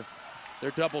that's their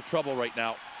double trouble right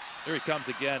now. Here he comes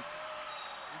again.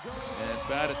 And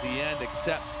BATT at the end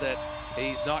accepts that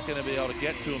he's not going to be able to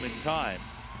get to him in time.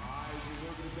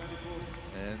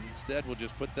 And instead we'll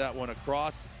just put that one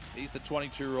across. He's the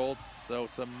 22-year-old, so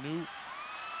some new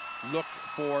look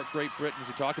for Great Britain. As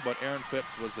we talked about, Aaron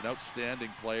Phipps was an outstanding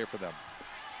player for them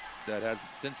that has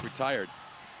since retired.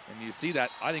 And you see that,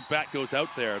 I think BATT goes out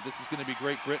there. This is going to be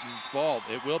Great Britain's ball.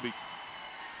 It will be.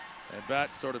 And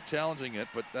BATT sort of challenging it,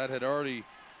 but that had already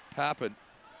happened.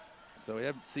 So we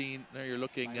haven't seen, there you're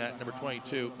looking at number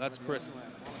 22. That's Chris,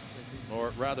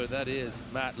 or rather that is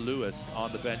Matt Lewis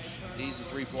on the bench. He's a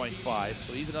 3.5,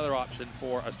 so he's another option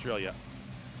for Australia.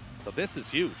 So this is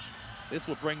huge. This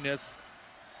will bring this,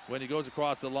 when he goes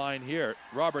across the line here,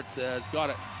 Roberts has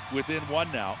got it within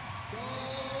 1 now.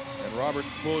 And Roberts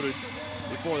quoted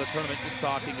before the tournament just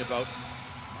talking about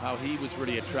how he was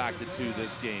really attracted to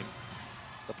this game.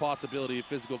 The possibility of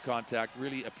physical contact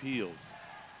really appeals.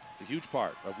 It's a huge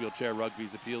part of wheelchair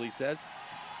rugby's appeal, he says.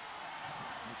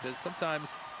 He says sometimes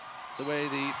the way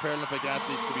the Paralympic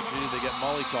athletes can be treated, they get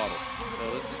mollycoddled.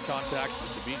 So this is contact,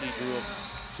 which BATE grew up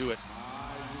to it.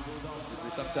 They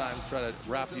sometimes try to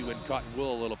wrap you in cotton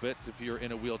wool a little bit if you're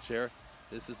in a wheelchair.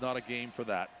 This is not a game for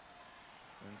that.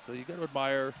 And so you got to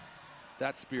admire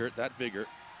that spirit, that vigor.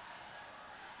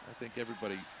 I think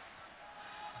everybody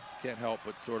can't help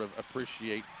but sort of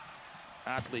appreciate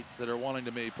athletes that are wanting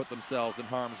to maybe put themselves in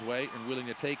harm's way and willing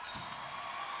to take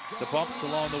the bumps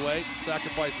along the way,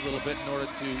 sacrifice a little bit in order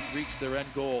to reach their end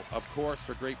goal. Of course,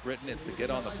 for Great Britain, it's to get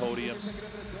on the podium.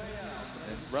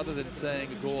 And rather than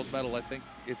saying a gold medal, I think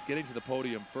it's getting to the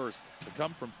podium first. To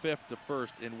come from 5th to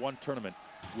 1st in one tournament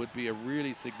would be a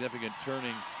really significant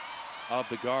turning of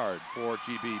the guard for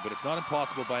GB, but it's not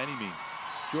impossible by any means.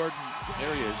 Jordan,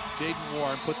 there he is. Jayden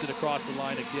Warren puts it across the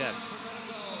line again.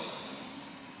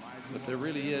 But there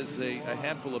really is a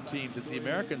handful of teams, it's the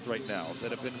Americans right now,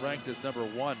 that have been ranked as number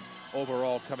 1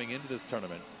 overall coming into this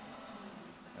tournament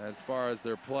as far as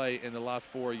their play in the last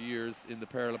 4 years in the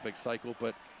Paralympic cycle.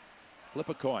 But flip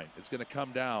a coin. It's going to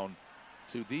come down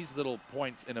to these little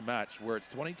points in a match where it's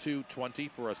 22-20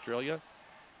 for Australia,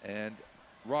 and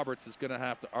Roberts is going to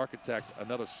have to architect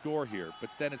another score here. But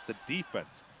then it's the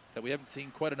defense that we haven't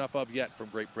seen quite enough of yet from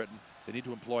Great Britain. They need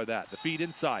to employ that. The feed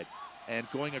inside and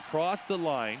going across the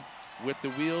line with the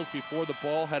wheels before the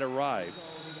ball had arrived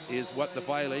is what the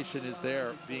violation is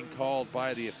there being called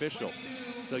by the official.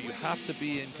 So you have to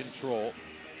be in control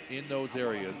in those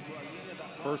areas,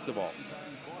 first of all,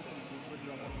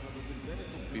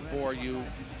 before you,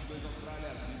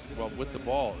 well, with the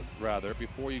ball, rather,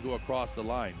 before you go across the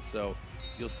line. So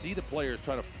you'll see the players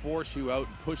trying to force you out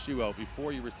and push you out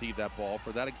before you receive that ball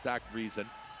for that exact reason.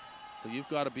 So you've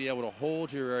got to be able to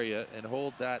hold your area and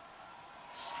hold that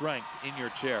strength in your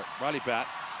chair. Ryley Batt,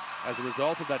 as a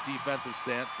result of that defensive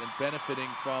stance and benefiting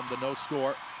from the no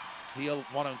score, he'll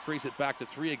want to increase it back to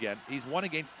 3 again. He's 1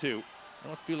 against 2. I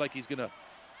almost feel like he's going to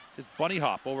just bunny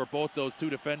hop over both those two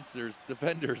defenders.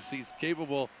 He's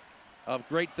capable of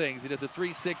great things. He does a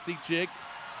 360 jig,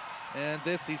 and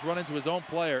this, he's run into his own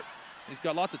player. He's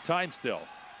got lots of time still.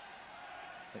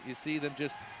 But you see them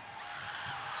just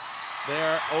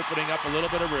there opening up a little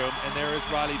bit of room, and there is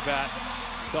Ryley Batt.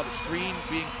 Saw the screen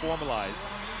being formalized.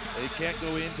 They can't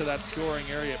go into that scoring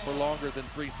area for longer than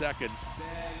 3 seconds.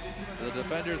 So the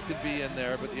defenders could be in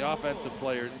there, but the offensive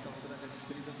players,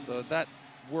 so that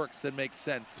works and makes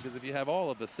sense, because if you have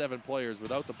all of the 7 players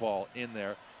without the ball in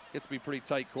there, it gets to be pretty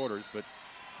tight quarters. But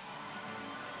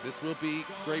this will be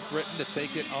Great Britain to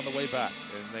take it on the way back,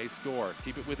 and they score,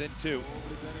 keep it within 2.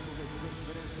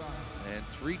 And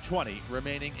 3:20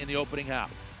 remaining in the opening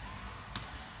half.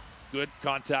 Good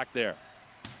contact there.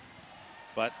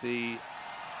 But the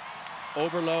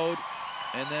overload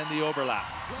and then the overlap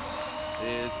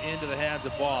is into the hands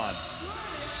of Bond.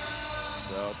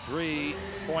 So 3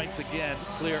 points again,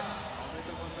 clear.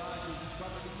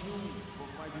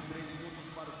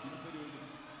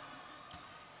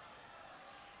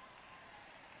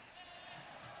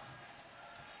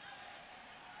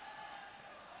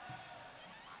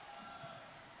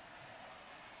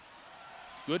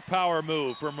 Good power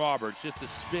move from Roberts, just a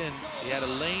spin. He had a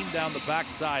lane down the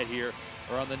backside here,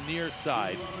 or on the near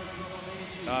side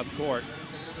of court.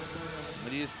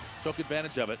 But he just took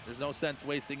advantage of it. There's no sense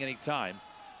wasting any time.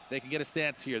 They can get a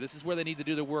stance here. This is where they need to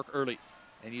do the work early.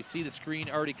 And you see the screen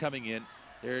already coming in.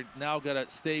 They're now gonna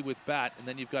stay with Batt, and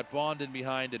then you've got Bond in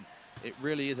behind, and it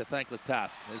really is a thankless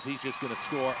task, as he's just gonna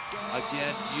score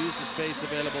again, use the space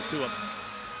available to him.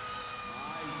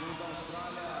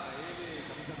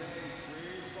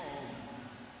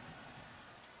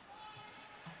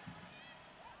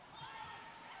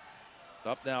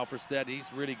 Up now for STEAD.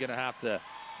 He's really going to have to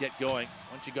get going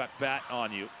once you got Batt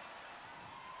on you.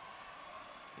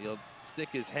 He'll stick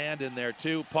his hand in there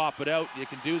too, pop it out. You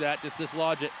can do that, just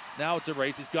dislodge it. Now it's a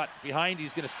race. He's got behind,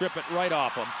 he's going to strip it right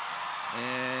off him.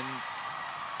 And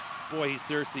boy, he's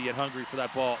thirsty and hungry for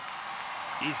that ball.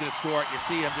 He's going to score it. You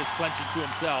see him just clenching to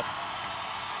himself.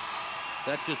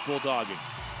 That's just bulldogging.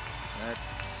 That's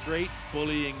straight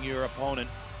bullying your opponent,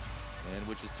 and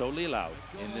which is totally allowed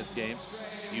in this game.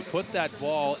 You put that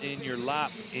ball in your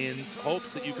lap in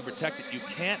hopes that you can protect it. You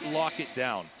can't lock it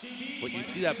down. But you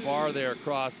see that bar there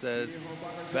across as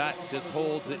Batt just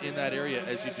holds it in that area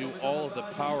as you do all of the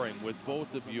powering with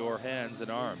both of your hands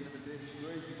and arms.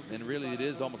 And really it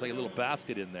is almost like a little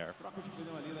basket in there.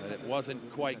 And it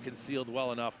wasn't quite concealed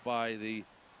well enough by the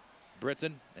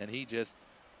Briton, and he just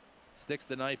sticks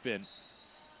the knife in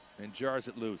and jars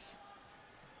it loose.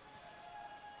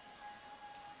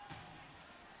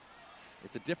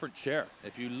 It's a different chair.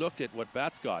 If you look at what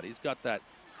Batt's got, he's got that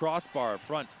crossbar up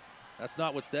front. That's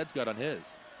not what STEAD's got on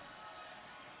his.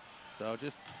 So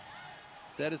just,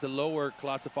 STEAD is a lower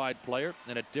classified player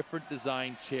and a different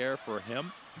design chair for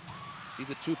him. He's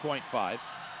a 2.5.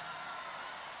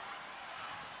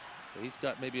 So he's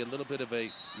got maybe a little bit of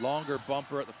a longer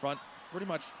bumper at the front, pretty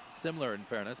much similar in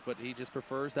fairness, but he just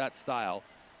prefers that style,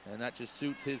 and that just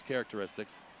suits his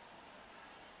characteristics.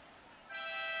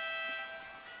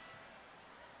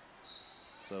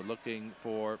 So looking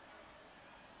for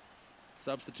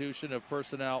substitution of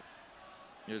personnel.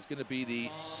 There's going to be the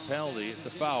penalty. It's a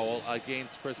foul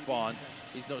against Chris Bond.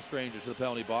 He's no stranger to the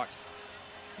penalty box.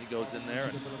 He goes in there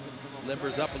and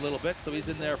limbers up a little bit, so he's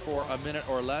in there for a minute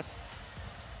or less.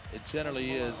 It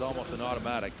generally is almost an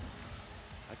automatic.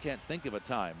 I can't think of a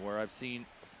time where I've seen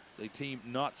the team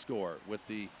not score with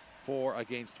the 4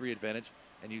 against 3 advantage.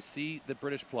 And you see the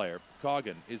British player,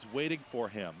 COGGAN, is waiting for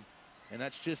him. And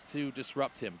that's just to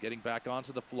disrupt him, getting back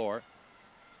onto the floor,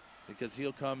 because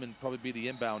he'll come and probably be the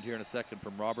inbound here in a second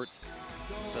from Roberts.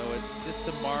 So it's just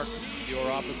to mark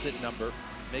your opposite number.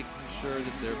 making sure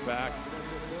that they're back,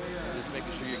 just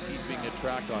making sure you're keeping a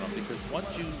track on them, because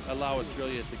once you allow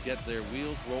Australia to get their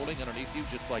wheels rolling underneath you,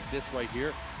 just like this right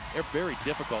here, they're very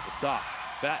difficult to stop.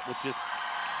 BATT would just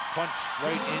punch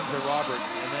right into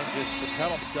Roberts and then just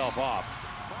propel himself off.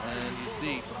 And you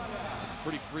see, it's a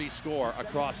pretty free score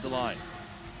across the line.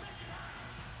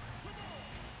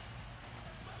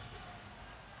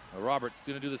 Roberts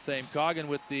going to do the same. COGGAN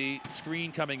with the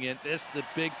screen coming in. This, the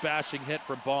big bashing hit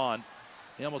from Bond.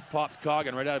 He almost pops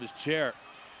COGGAN right out of his chair.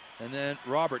 And then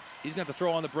Roberts, he's going to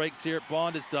throw on the brakes here.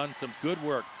 Bond has done some good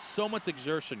work. So much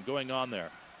exertion going on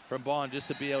there from Bond just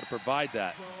to be able to provide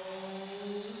that.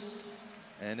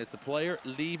 And it's a player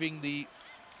leaving the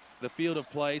field of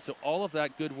play. So all of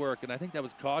that good work, and I think that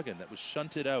was COGGAN that was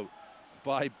shunted out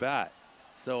by BATT.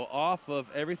 So off of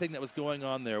everything that was going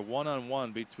on there,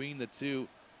 one-on-one between the two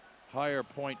higher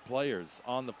point players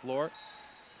on the floor,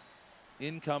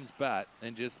 in comes BATT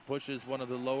and just pushes one of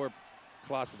the lower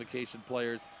classification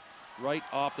players right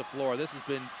off the floor. This has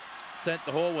been sent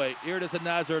the whole way. Here it is, a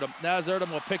ERDEM.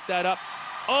 ERDEM will pick that up.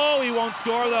 Oh, he won't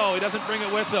score though. He doesn't bring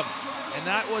it with him. And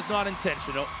that was not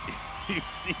intentional.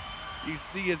 You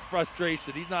see his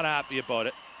frustration. He's not happy about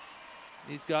it.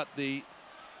 He's got the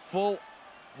full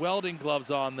welding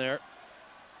gloves on there.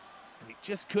 He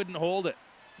just couldn't hold it.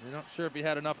 I'm not sure if he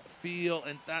had enough feel,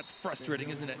 and that's frustrating,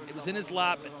 isn't it? It was in his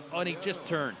lap, and he just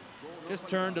turned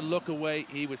to look away.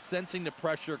 He was sensing the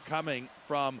pressure coming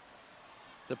from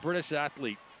the British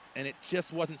athlete, and it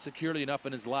just wasn't securely enough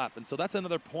in his lap. And so that's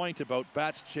another point about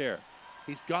BATT's chair.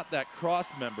 He's got that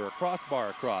crossbar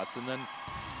across, and then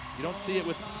you don't see it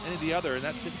with any of the other, and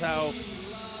that's just how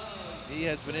he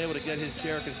has been able to get his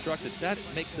chair constructed. That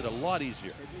makes it a lot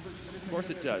easier. Of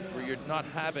course it does, where you're not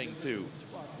having to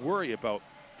worry about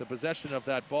the possession of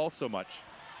that ball so much.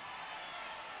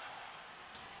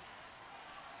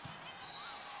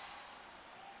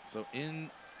 So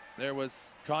there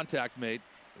was contact made.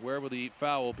 Where will the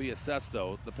foul be assessed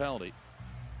though, the penalty?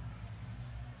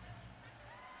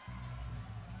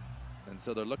 And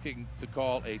so they're looking to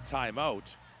call a timeout.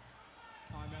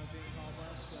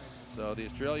 So the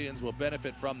Australians will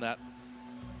benefit from that.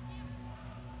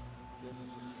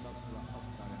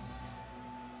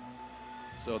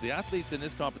 So the athletes in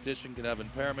this competition can have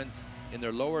impairments in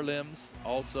their lower limbs,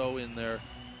 also in their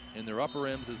upper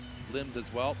limbs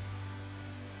as well.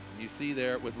 And you see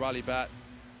there with Ryley BATT,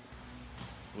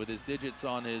 with his digits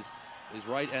on his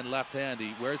right and left hand,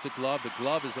 he wears the glove. The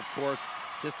glove is, of course,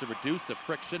 just to reduce the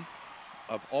friction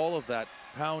of all of that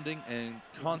pounding and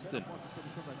constant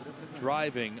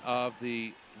driving of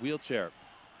the wheelchair.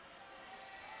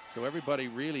 So everybody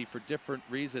really, for different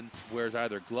reasons, wears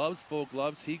either gloves, full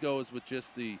gloves. He goes with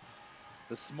just the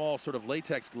small sort of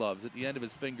latex gloves at the end of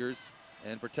his fingers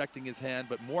and protecting his hand,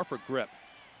 but more for grip,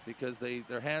 because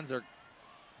their hands are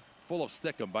full of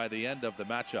stickum by the end of the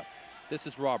matchup. This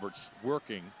is Roberts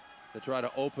working to try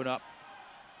to open up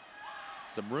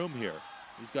some room here.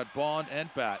 He's got Bond and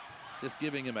BATT just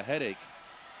giving him a headache.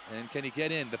 And can he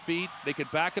get in? The feet, they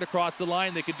could back it across the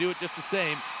line. They could do it just the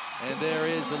same. And there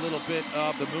is a little bit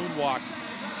of the moonwalk.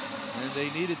 And they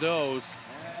needed those.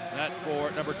 That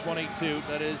for number 22,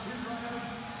 that is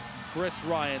Chris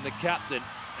Ryan, the captain.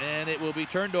 And it will be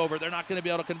turned over. They're not going to be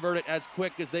able to convert it as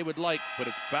quick as they would like, but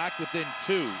it's back within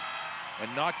 2.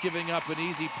 And not giving up an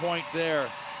easy point there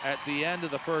at the end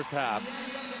of the first half.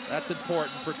 That's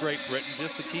important for Great Britain,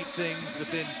 just to keep things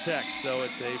within check. So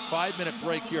it's a 5-minute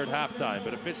break here at halftime,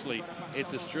 but officially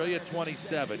it's Australia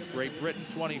 27, Great Britain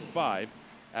 25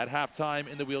 at halftime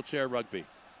in the wheelchair rugby.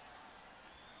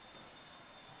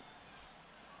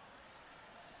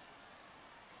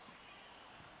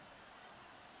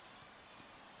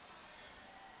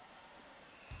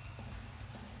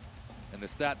 And the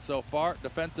stats so far,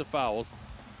 defensive fouls.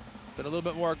 Been a little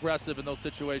bit more aggressive in those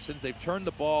situations. They've turned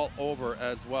the ball over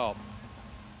as well.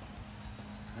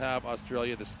 Have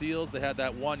Australia. The steals, they had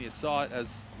that one. You saw it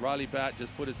as Ryley BATT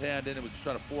just put his hand in and was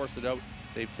trying to force it out.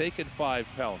 They've taken 5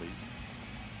 penalties.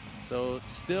 So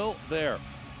still there,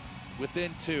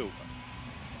 within 2.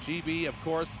 GB, of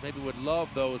course, maybe would love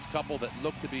those couple that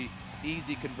look to be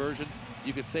easy conversions.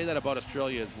 You could say that about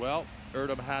Australia as well.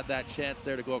 ERDEM had that chance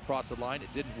there to go across the line.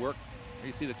 It didn't work.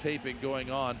 You see the taping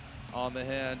going on the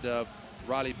hand of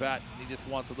Ryley BATT. He just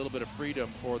wants a little bit of freedom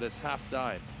for this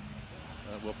halftime.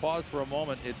 We'll pause for a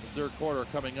moment. It's the third quarter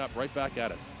coming up right back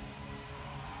at us.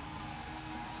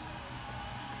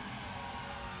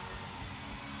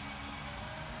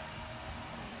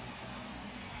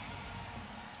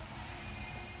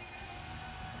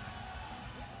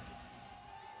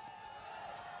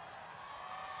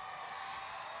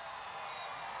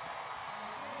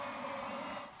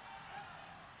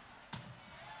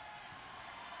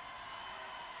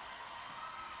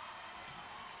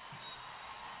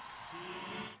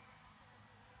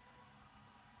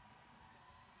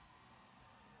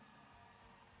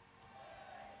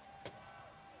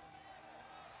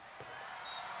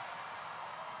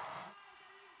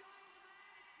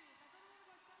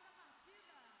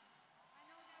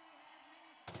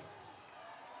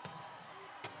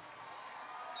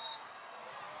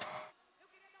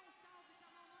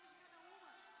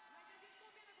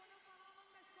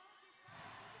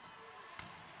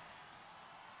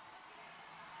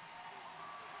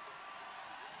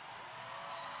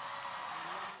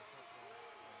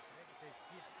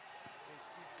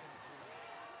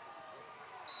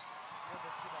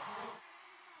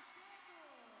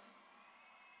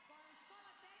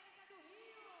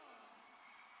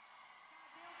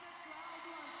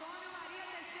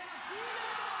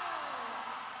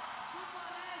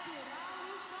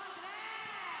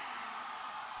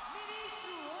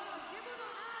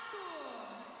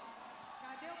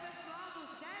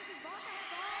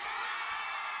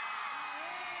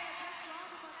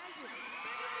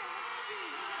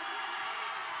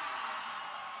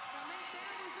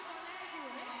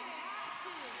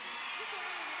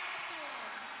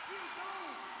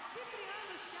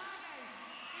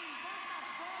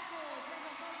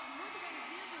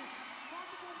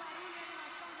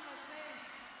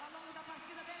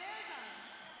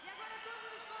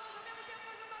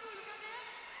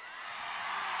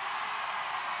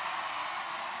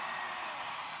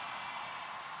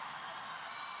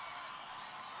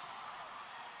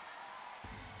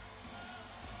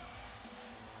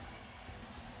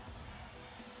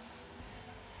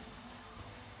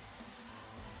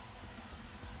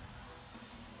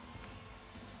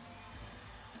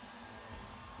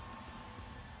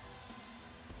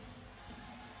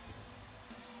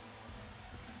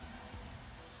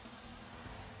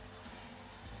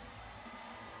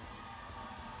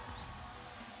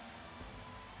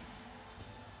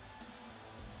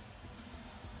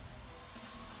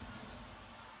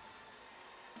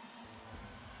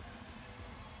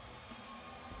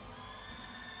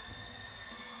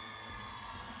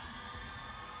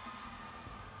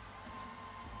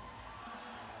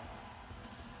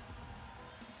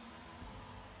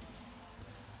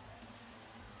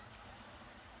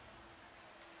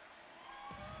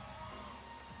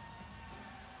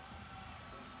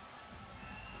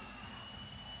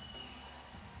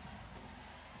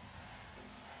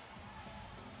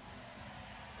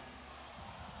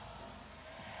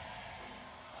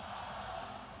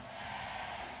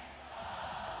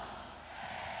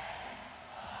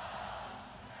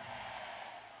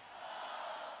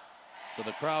 So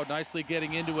the crowd nicely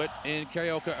getting into it in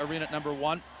Karaoke Arena number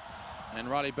 1. And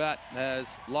Ryley BATT has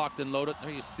locked and loaded.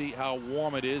 There you see how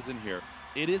warm it is in here.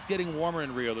 It is getting warmer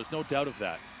in Rio, there's no doubt of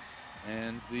that.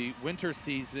 And the winter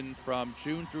season from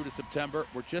June through to September,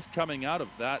 we're just coming out of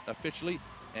that officially,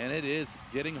 and it is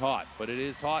getting hot. But it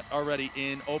is hot already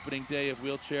in opening day of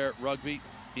wheelchair rugby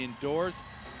indoors.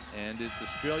 And it's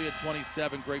Australia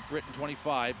 27, Great Britain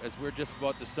 25, as we're just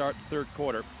about to start the third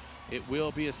quarter. It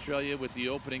will be Australia with the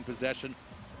opening possession.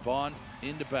 Bond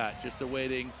into BATT, just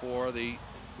awaiting for the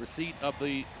receipt of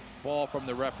the ball from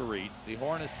the referee. The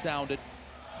horn is sounded,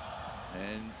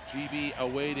 and GB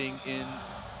awaiting in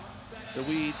the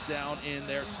weeds down in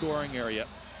their scoring area.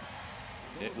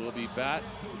 It will be BATT,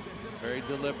 very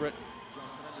deliberate,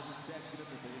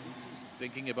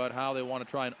 thinking about how they want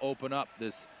to try and open up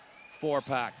this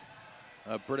 4-pack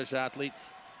of British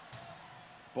athletes.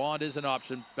 Bond is an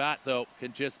option. BATT, though,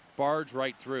 can just barge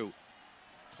right through.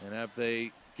 And have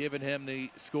they given him the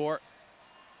score?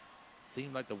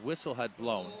 Seemed like the whistle had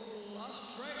blown.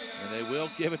 And they will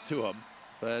give it to him,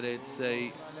 but it's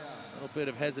a little bit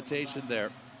of hesitation there.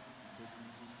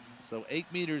 So 8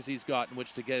 meters he's got in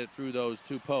which to get it through those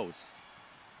 2 posts.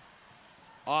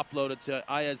 Offloaded to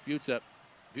Ayaz BHUTA.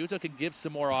 BHUTA can give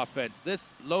some more offense.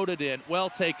 This loaded in, well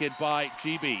taken by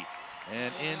GB.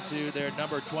 And into their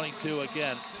number 22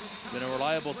 again. Been a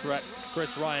reliable threat,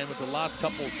 Chris Ryan, with the last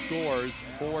couple scores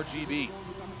for GB.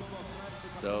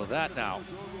 So that now,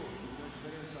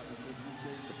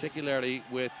 particularly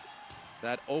with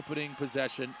that opening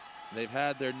possession, they've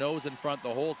had their nose in front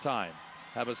the whole time,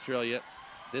 have Australia.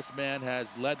 This man has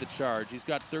led the charge. He's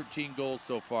got 13 goals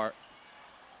so far.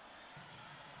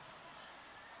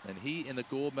 And he, in the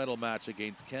gold medal match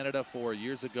against Canada 4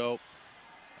 years ago,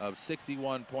 of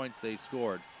 61 points they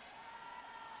scored,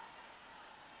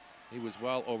 he was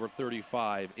well over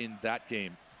 35 in that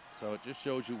game. So it just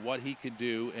shows you what he can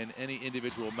do in any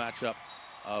individual matchup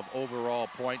of overall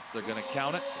points. They're going to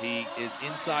count it. He is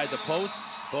inside the post.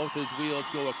 Both his wheels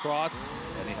go across,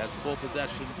 and he has full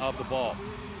possession of the ball.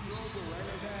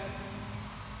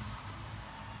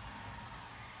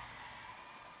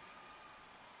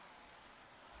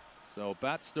 So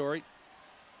BATT's story.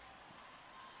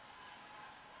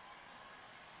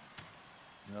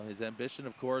 Well, his ambition,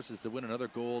 of course, is to win another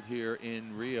gold here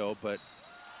in Rio, but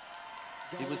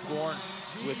he was born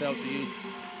without the use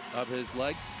of his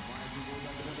legs.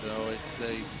 So it's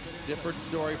a different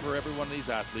story for every one of these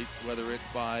athletes, whether it's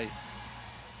by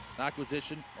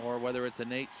acquisition or whether it's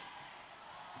innate.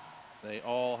 They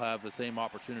all have the same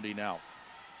opportunity now.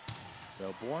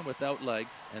 So born without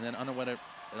legs and then underwent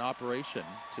an operation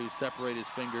to separate his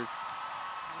fingers.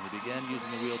 He began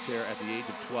using a wheelchair at the age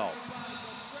of 12.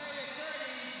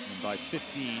 And by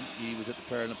 15, he was at the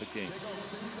Paralympic Games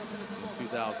in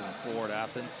 2004 at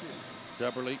Athens.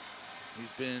 Dubberly,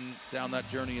 he's been down that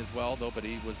journey as well, though, but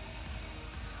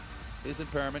his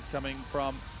impairment coming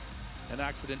from an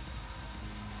accident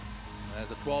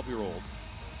as a 12-year-old.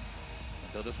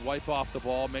 They'll just wipe off the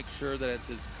ball, make sure that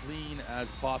it's as clean as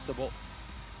possible,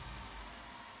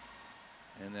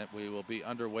 and that we will be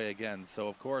underway again. So,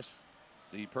 of course,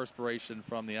 the perspiration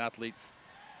from the athletes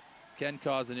can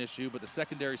cause an issue, but the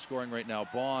secondary scoring right now,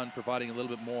 Bond providing a little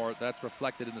bit more. That's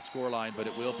reflected in the scoreline, but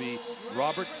it will be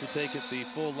Roberts to take it the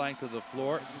full length of the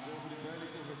floor.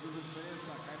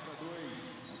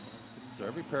 So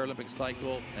every Paralympic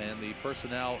cycle and the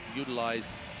personnel utilized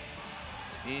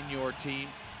in your team,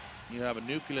 you have a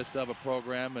nucleus of a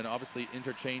program and obviously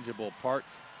interchangeable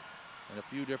parts and a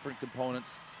few different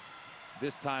components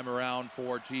this time around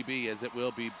for GB, as it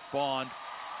will be Bond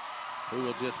who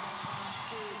will just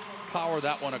power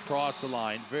that one across the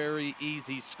line. Very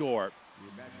easy score.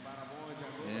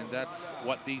 And that's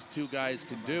what these two guys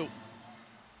can do.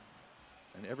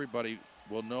 And everybody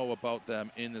will know about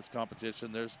them in this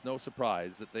competition. There's no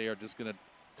surprise that they are just going to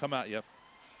come at you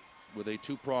with a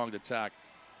two-pronged attack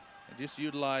and just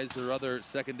utilize their other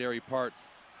secondary parts.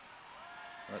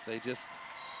 But they just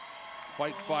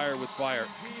fight fire with fire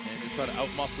and just try to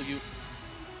outmuscle you,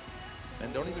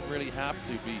 and don't even really have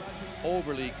to be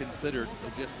overly considered.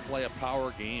 They just play a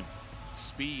power game,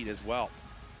 speed as well.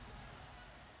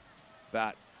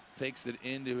 BATT takes it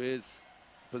into his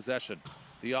possession.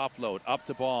 The offload up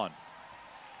to Bond.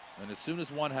 And as soon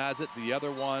as one has it, the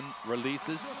other one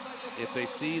releases. If they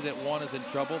see that one is in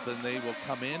trouble, then they will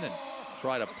come in and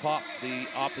try to pop the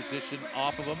opposition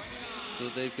off of them so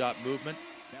that they've got movement.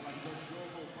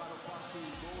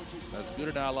 As good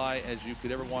an ally as you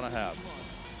could ever want to have.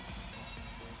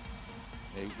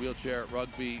 A wheelchair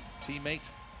rugby teammate.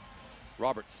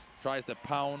 Roberts tries to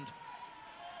pound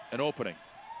an opening.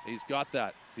 He's got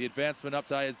that. The advancement up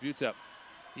to Ayaz BHUTA.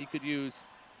 He could use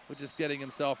with just getting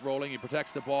himself rolling. He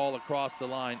protects the ball across the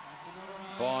line.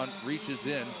 Bond reaches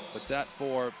in, but that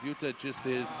for BHUTA just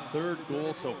his 3rd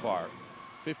goal so far.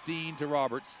 15 to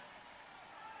Roberts,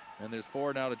 and there's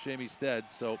 4 now to Jamie Stead,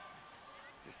 so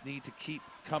just need to keep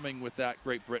coming with that,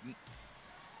 Great Britain.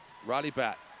 Ryley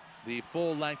Batt, the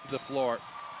full length of the floor,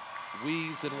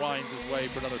 weaves and winds his way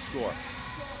for another score.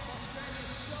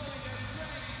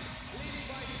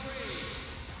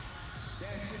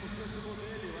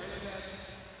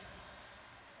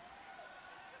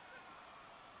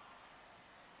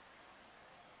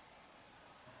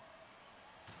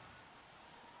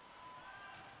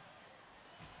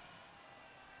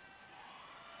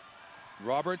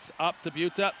 Roberts up to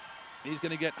BHUTA. He's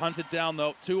going to get hunted down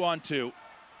though, 2-on-2.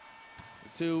 The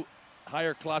 2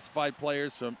 higher classified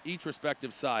players from each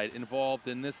respective side involved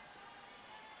in this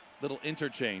little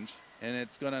interchange, and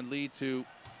it's going to lead to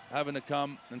having to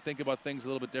come and think about things a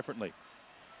little bit differently.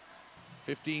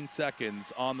 15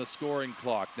 seconds on the scoring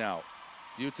clock now.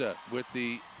 BHUTA with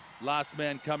the last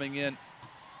man coming in.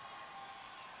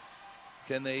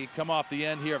 Can they come off the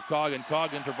end here of COGGAN?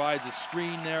 COGGAN provides a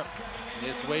screen there.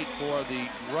 Just wait for the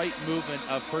right movement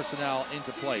of personnel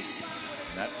into place.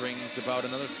 And that brings about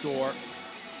another score.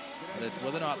 But it's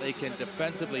whether or not they can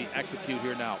defensively execute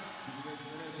here now.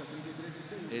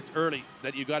 It's early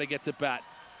that you got to get to Batt.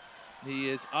 He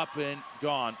is up and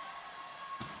gone.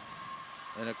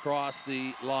 And across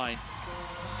the line.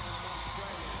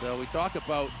 So we talk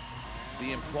about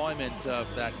the employment of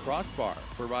that crossbar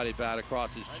for Ryley Batt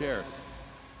across his chair.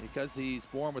 Because he's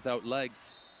born without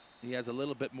legs, he has a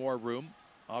little bit more room.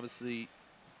 Obviously,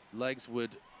 legs would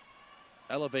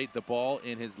elevate the ball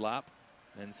in his lap,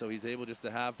 and so he's able just to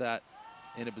have that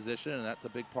in a position, and that's a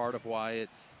big part of why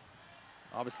it's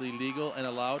obviously legal and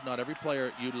allowed. Not every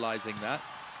player utilizing that.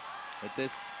 But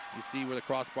this, you see where the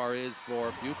crossbar is for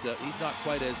BHUTA. He's not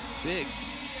quite as big,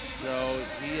 so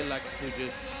he elects to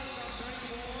just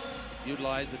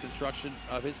utilize the construction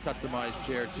of his customized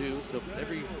chair too. So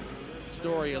every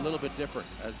story a little bit different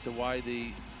as to why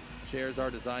the chairs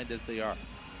are designed as they are.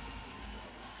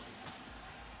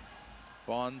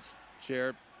 Bond's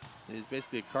chair is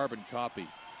basically a carbon copy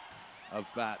of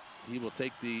Batt's. He will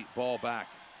take the ball back.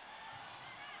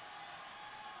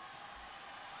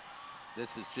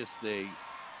 This is just a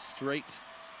straight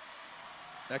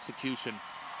execution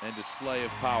and display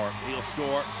of power. He'll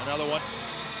score another one.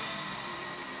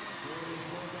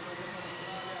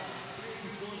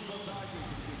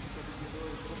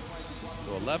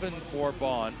 So 11 for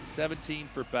Bond, 17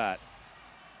 for Batt,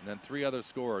 and then 3 other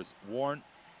scorers, Warren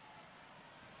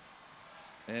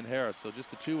and Harris. So just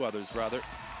the 2 others, rather.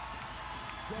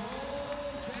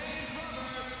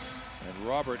 And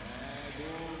Roberts,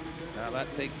 now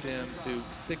that takes him to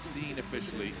 16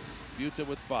 officially. BHUTA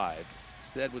with 5,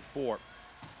 Stead with 4.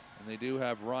 And they do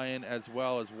have Ryan as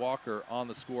well as Walker on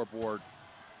the scoreboard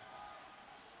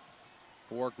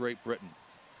for Great Britain.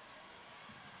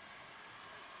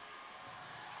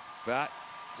 Batt,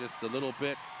 just a little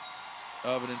bit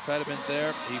of an impediment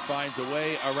there. He finds a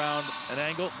way around an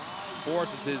angle,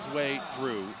 forces his way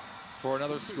through for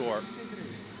another score.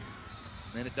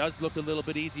 And it does look a little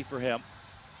bit easy for him.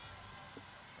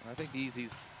 I think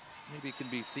easy's maybe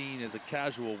can be seen as a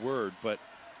casual word, but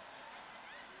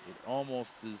it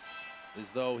almost is as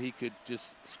though he could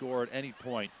just score at any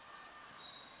point.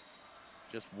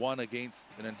 Just one against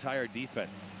an entire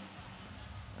defense.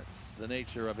 That's the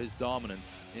nature of his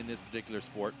dominance in this particular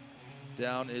sport.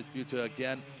 Down is BHUTA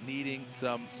again, needing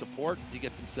some support. He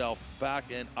gets himself back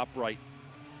and upright.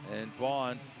 And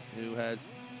Bond, who has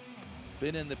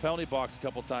been in the penalty box a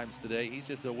couple times today, he's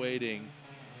just awaiting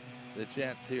the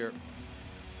chance here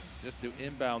just to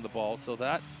inbound the ball. So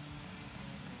that,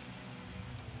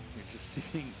 you're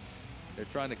just seeing, they're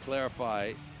trying to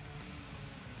clarify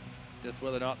just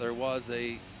whether or not there was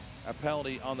a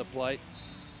penalty on the play.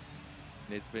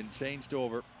 It's been changed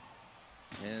over,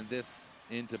 and this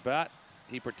into Batt.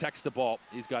 He protects the ball.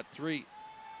 He's got 3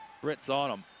 Brits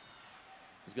on him.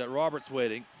 He's got Roberts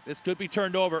waiting. This could be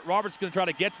turned over. Roberts going to try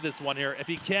to get to this one here. If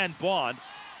he can, Bond,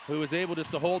 who is able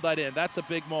just to hold that in. That's a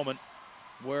big moment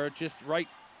where just right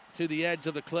to the edge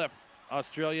of the cliff,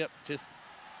 Australia just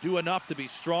do enough to be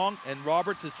strong, and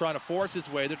Roberts is trying to force his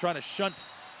way. They're trying to shunt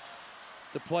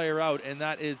the player out, and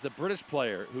that is the British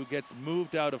player who gets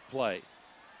moved out of play.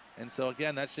 And so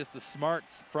again, that's just the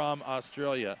smarts from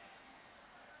Australia,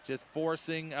 just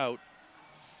forcing out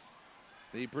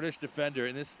the British defender.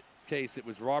 In this case, it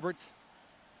was Roberts.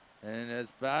 And as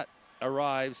Batt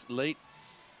arrives late,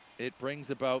 it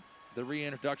brings about the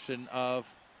reintroduction of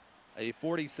a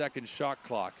 40-second shot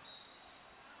clock.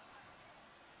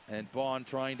 And Bond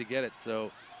trying to get it.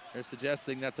 So They're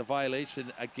suggesting that's a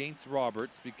violation against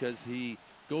Roberts because he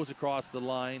goes across the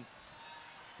line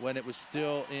when it was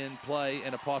still in play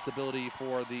and a possibility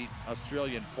for the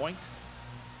Australian point.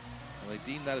 And they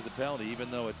deem that as a penalty,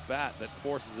 even though it's BATT that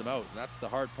forces him out. And that's the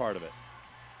hard part of it.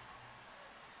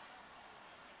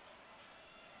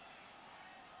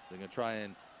 So they're going to try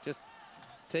and just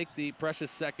take the precious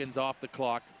seconds off the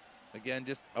clock. Again,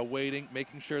 just awaiting,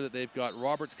 making sure that they've got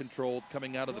Roberts controlled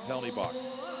coming out of the penalty box.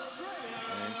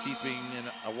 And keeping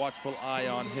a watchful eye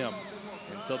on him.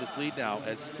 And so this lead now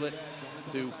has split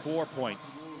to 4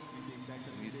 points.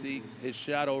 And you see his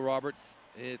shadow, Roberts.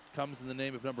 It comes in the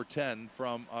name of number 10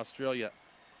 from Australia.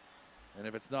 And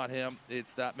if it's not him,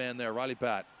 it's that man there, Ryley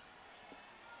BATT.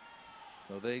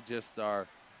 So they just are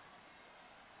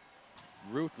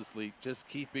ruthlessly just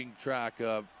keeping track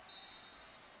of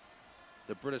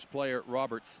the British player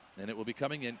Roberts. And it will be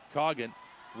coming in. COGGAN.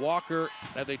 Walker,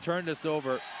 as they turn this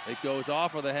over, it goes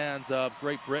off of the hands of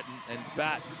Great Britain, and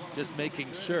BATT just making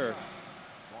sure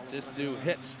just to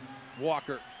hit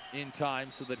Walker in time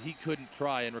so that he couldn't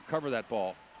try and recover that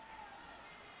ball.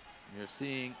 And you're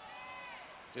seeing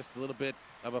just a little bit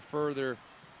of a further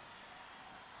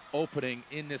opening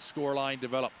in this scoreline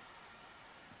develop.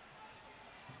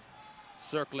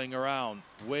 Circling around,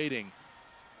 waiting,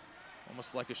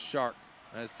 almost like a shark,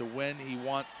 as to when he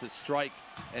wants to strike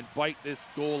and bite this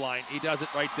goal line. He does it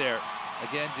right there.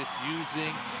 Again, just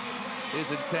using his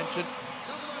intention.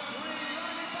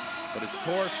 But his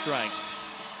core strength,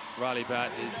 Ryley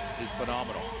BATT, is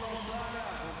phenomenal.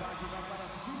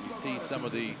 You see some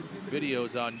of the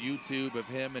videos on YouTube of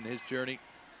him and his journey,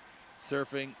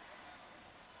 surfing,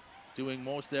 doing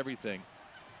most everything.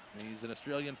 He's an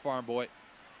Australian farm boy.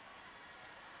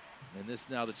 And this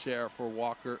now the chair for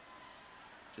Walker.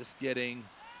 Just getting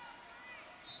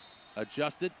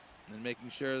adjusted and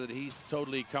making sure that he's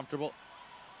totally comfortable.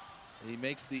 He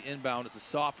makes the inbound. It's a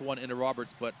soft one into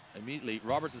Roberts, but immediately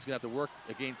Roberts is going to have to work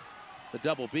against the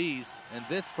double Bs. And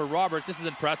this for Roberts, this is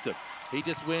impressive. He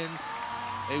just wins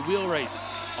a wheel race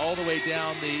all the way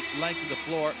down the length of the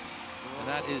floor. And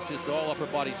that is just all upper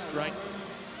body strength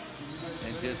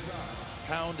and just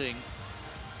pounding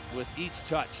with each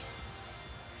touch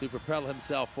to propel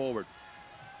himself forward.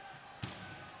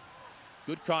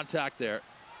 Good contact there.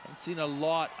 I've seen a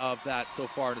lot of that so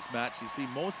far in this match. You see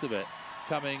most of it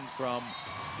coming from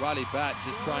Ryley BATT,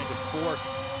 just trying to force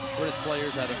British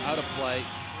players either out of play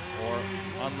or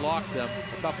unlock them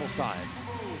a couple times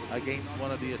against one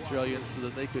of the Australians so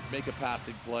that they could make a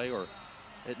passing play or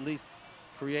at least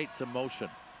create some motion.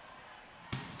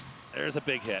 There's a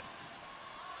big hit.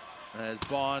 As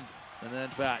Bond and then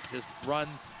BATT just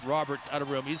runs Roberts out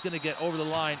of room. He's going to get over the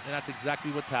line, and that's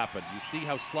exactly what's happened. You see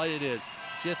how slight it is,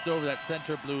 just over that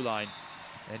center blue line.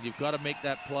 And you've got to make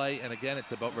that play, and again,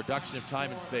 it's about reduction of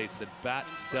time and space, and BATT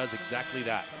does exactly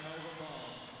that.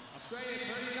 Australia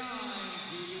 39,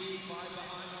 GB 5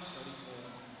 behind on 34.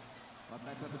 O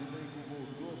atleta britânico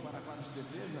voltou para a quadra de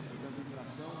defesa, portanto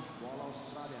infração, bola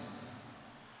Austrália.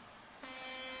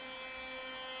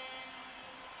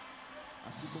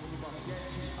 Assim como no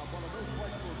basquete, a bola não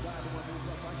pode voltar uma vez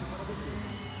do ataque para a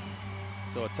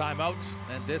defesa. So a timeout,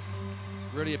 and this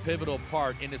really a pivotal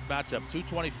part in this matchup.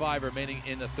 2:25 remaining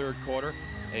in the third quarter.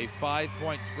 A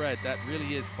 5-point spread. That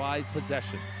really is 5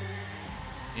 possessions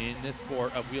in this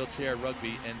sport of wheelchair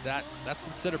rugby, and that's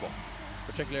considerable,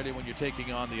 particularly when you're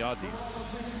taking on the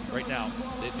Aussies. Right now,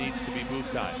 it needs to be move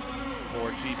time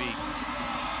for GB.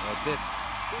 This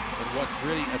and what's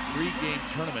really a 3-game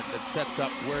tournament that sets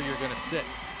up where you're going to sit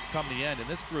come the end. In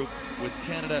this group, with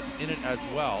Canada in it as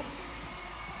well,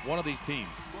 one of these teams,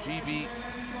 GB,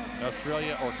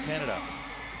 Australia, or Canada,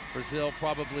 Brazil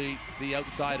probably the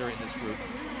outsider in this group,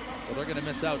 well, they're going to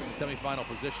miss out in semifinal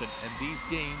position. And these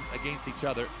games against each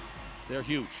other, they're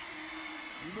huge.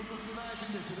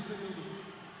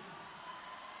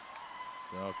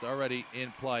 So it's already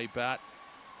in play. BATT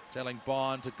telling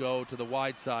Bond to go to the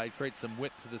wide side, create some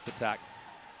width to this attack,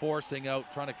 forcing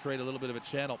out, trying to create a little bit of a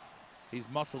channel. He's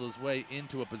muscled his way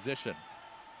into a position.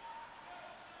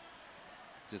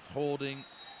 Just holding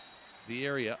the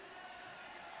area.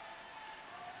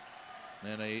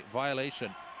 And a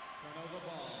violation.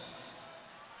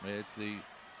 It's the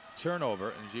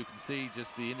turnover, and as you can see,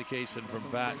 just the indication from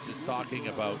BATT just talking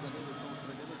about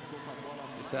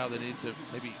just how they need to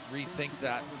maybe rethink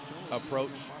that approach.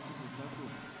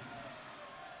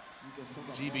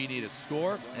 GB need a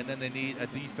score, and then they need a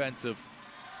defensive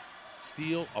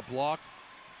steal, a block.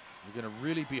 You're going to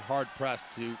really be hard-pressed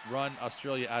to run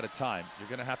Australia out of time. You're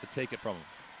going to have to take it from them.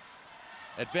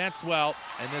 Advanced well,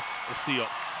 and this is a steal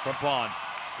from Bond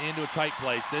into a tight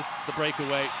place. This is the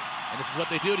breakaway, and this is what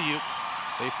they do to you.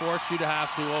 They force you to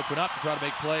have to open up to try to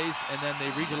make plays, and then they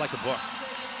read you like a book.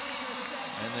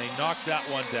 And they knock that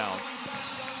one down.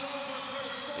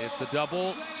 It's a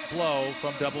double blow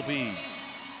from double B's.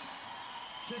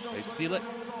 They steal it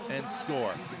and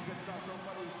score.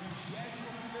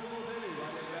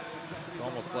 It's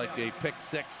almost like a pick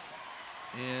six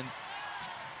in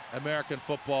American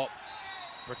football,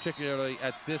 particularly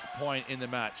at this point in the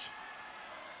match.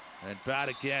 And BATT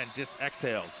again just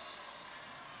exhales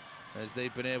as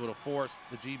they've been able to force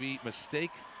the GB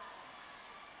mistake.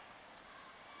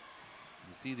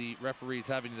 You see the referees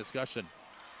having a discussion.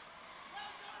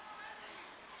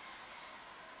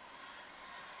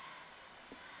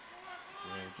 So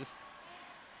just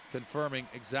confirming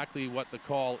exactly what the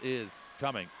call is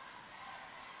coming.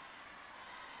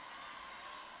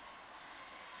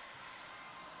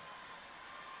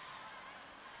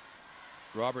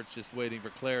 Roberts just waiting for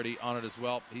clarity on it as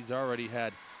well. He's already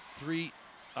had 3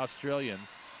 Australians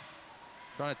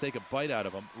trying to take a bite out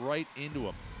of him, right into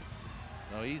him.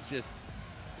 No, he's just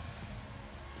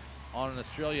on an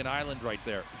Australian island right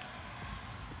there.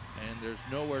 And there's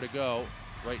nowhere to go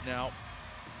right now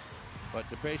but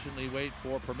to patiently wait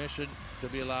for permission to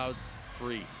be allowed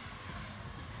free.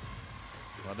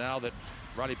 Well, now that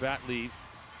Riley BATT leaves,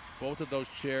 both of those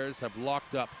chairs have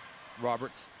locked up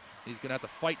Roberts. He's gonna have to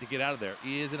fight to get out of there.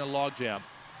 He is in a logjam.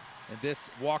 And this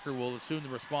Walker will assume the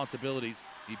responsibilities.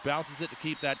 He bounces it to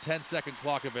keep that 10-second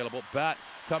clock available. BATT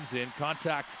comes in,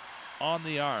 contact on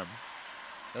the arm.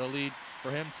 That'll lead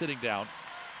for him sitting down.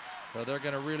 So they're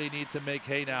gonna really need to make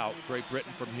hay now, Great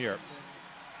Britain, from here.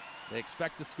 They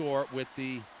expect to score with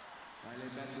the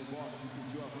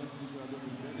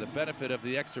benefit of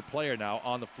the extra player now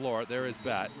on the floor. There is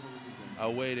BATT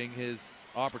awaiting his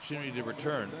opportunity to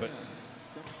return, but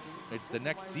it's the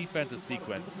next defensive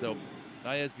sequence. So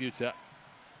Ayaz BHUTA,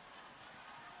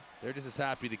 they're just as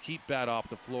happy to keep BATT off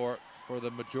the floor for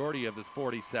the majority of this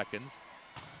 40 seconds.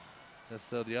 Just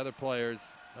so the other players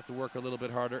have to work a little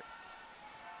bit harder.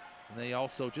 And they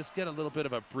also just get a little bit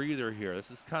of a breather here.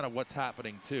 This is kind of what's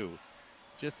happening too.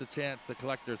 Just a chance to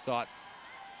collect their thoughts.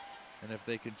 And if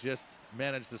they can just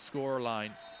manage the score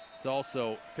line, it's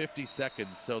also 50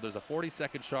 seconds. So there's a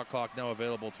 40-second shot clock now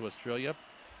available to Australia.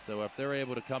 So if they're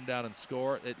able to come down and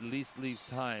score, it at least leaves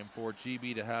time for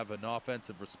GB to have an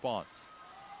offensive response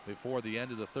before the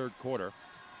end of the third quarter.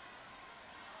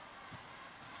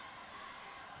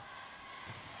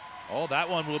 Oh, that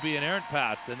one will be an errant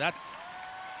pass, and that's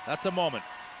a moment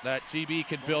that GB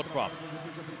can build from.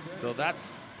 So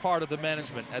that's part of the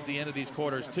management at the end of these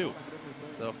quarters too.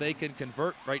 So if they can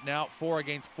convert right now, 4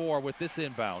 against 4 with this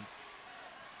inbound.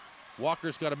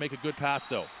 Walker's got to make a good pass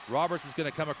though. Roberts is going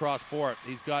to come across for it.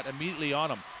 He's got immediately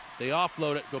on him. They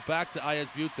offload it, go back to Ayaz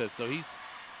BHUTA, so he's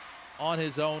on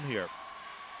his own here.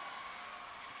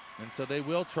 And so they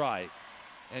will try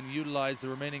and utilize the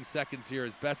remaining seconds here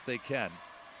as best they can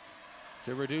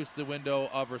to reduce the window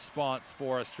of response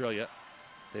for Australia.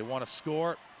 They want to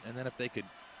score, and then if they could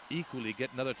equally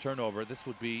get another turnover, this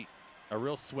would be a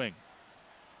real swing.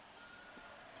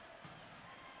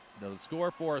 Now the score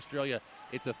for Australia,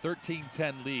 it's a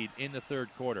 13-10 lead in the third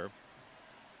quarter.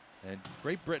 And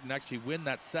Great Britain actually win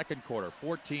that second quarter,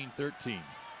 14-13,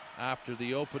 after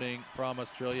the opening from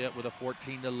Australia with a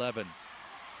 14-11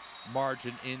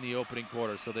 margin in the opening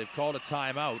quarter. So they've called a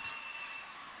timeout.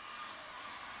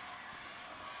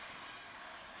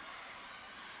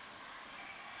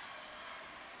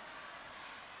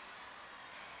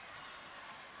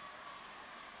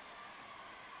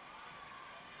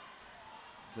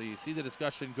 So you see the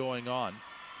discussion going on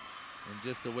and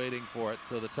just awaiting for it.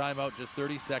 So the timeout, just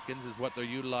 30 seconds is what they're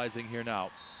utilizing here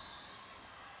now.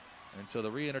 And so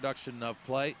the reintroduction of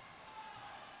play,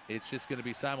 it's just going to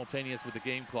be simultaneous with the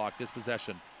game clock, this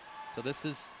possession. So this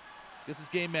is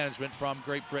game management from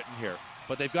Great Britain here.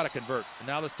 But they've got to convert. And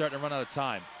now they're starting to run out of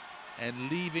time. And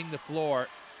leaving the floor,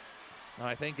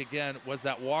 I think again, was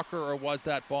that Walker or was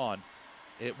that Bond?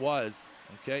 It was.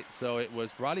 Okay, so it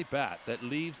was Riley BATT that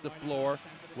leaves the floor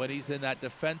when he's in that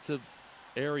defensive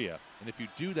area. And if you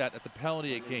do that, that's a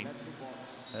penalty against.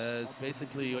 As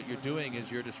basically what you're doing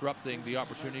is you're disrupting the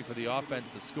opportunity for the offense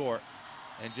to score.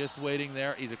 And just waiting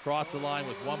there, he's across the line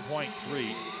with 1.3.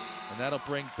 And that'll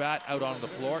bring BATT out onto the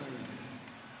floor.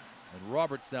 And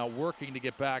Roberts now working to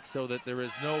get back so that there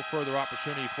is no further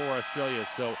opportunity for Australia.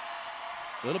 So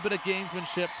a little bit of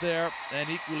gamesmanship there, and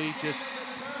equally just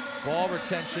ball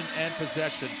retention and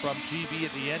possession from GB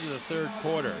at the end of the third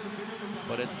quarter.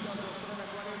 But it's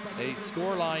a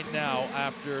score line now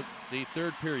after the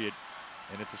third period.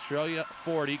 And it's Australia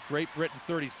 40, Great Britain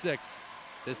 36.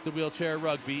 This is the wheelchair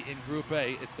rugby in Group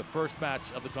A. It's the first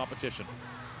match of the competition.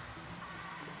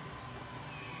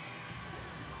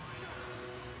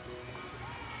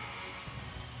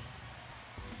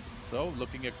 So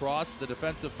looking across the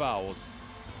defensive fouls,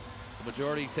 the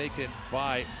majority taken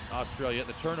by Australia.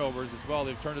 The turnovers as well,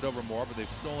 they've turned it over more, but they've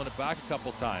stolen it back a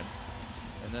couple times.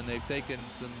 And then they've taken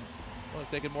they've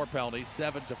taken more penalties,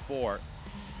 7-4.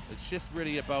 It's just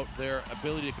really about their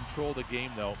ability to control the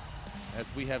game though, as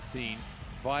we have seen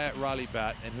via Ryley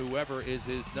Batt and whoever is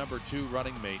his #2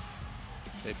 running mate.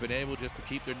 They've been able just to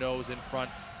keep their nose in front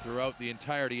throughout the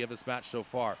entirety of this match so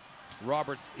far.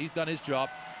 Roberts, he's done his job.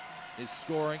 His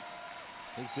scoring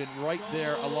has been right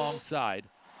there alongside.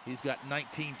 He's got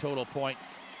 19 total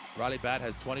points. Ryley Batt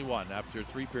has 21 after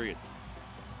 3 periods.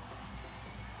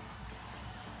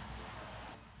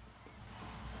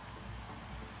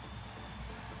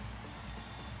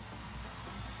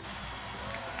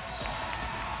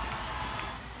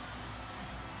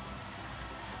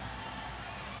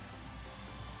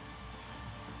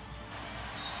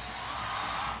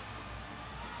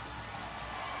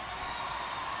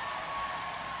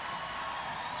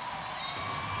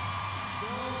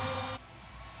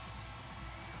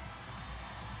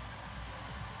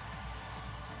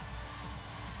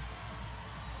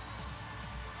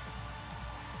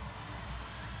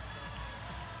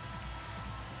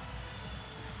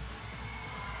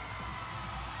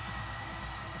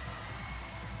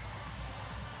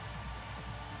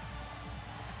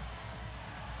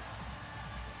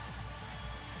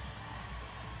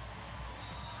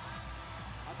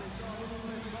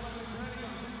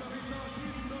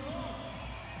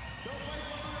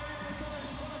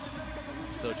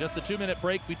 So just the 2-minute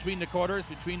break between the quarters,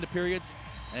 between the periods,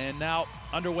 and now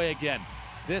underway again.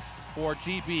 This for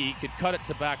GB could cut it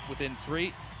to back within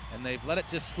 3, and they've let it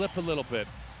just slip a little bit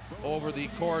over the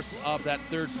course of that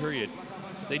 3rd period.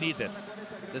 They need this.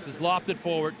 This is lofted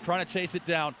forward, trying to chase it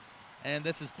down, and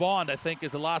this is Bond, I think,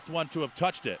 is the last one to have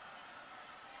touched it.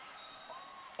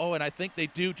 Oh, and I think they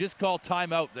do just call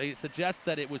timeout. They suggest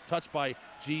that it was touched by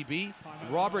GB.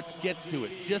 Roberts gets to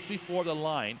it just before the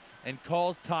line and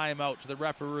calls timeout to the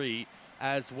referee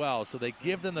as well. So they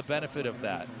give them the benefit of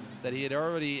that he had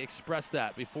already expressed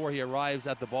that before he arrives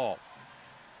at the ball.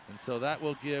 And so that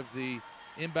will give the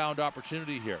inbound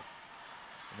opportunity here.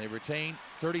 And they retain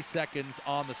 30 seconds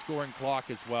on the scoring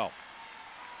clock as well.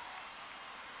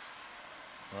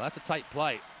 Well, that's a tight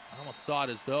play. I almost thought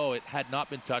as though it had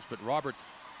not been touched, but Roberts,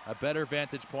 a better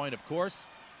vantage point, of course.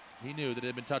 He knew that it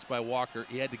had been touched by Walker.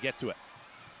 He had to get to it.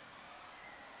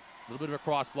 A little bit of a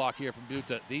cross block here from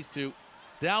BHUTA. These two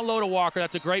down low to Walker.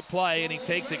 That's a great play, and he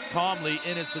takes it calmly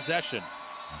in his possession.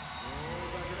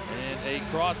 And a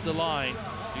cross the line,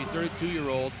 the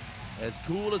 32-year-old, as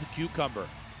cool as a cucumber.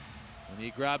 And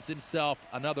he grabs himself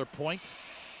another point.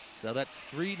 So that's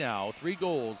 3 now, 3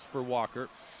 goals for Walker.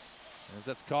 As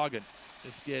that's COGGAN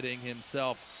just getting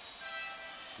himself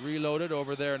reloaded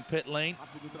over there in pit lane.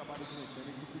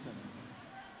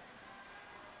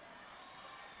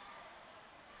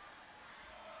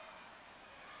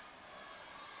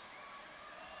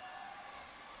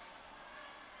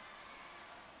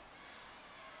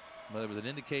 Well, there was an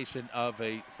indication of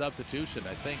a substitution,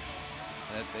 I think,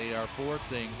 that they are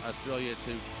forcing Australia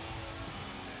to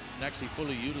actually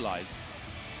fully utilize.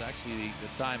 It's actually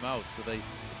the timeout. So they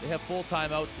have full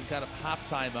timeouts and kind of half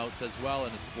timeouts as well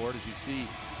in the sport, as you see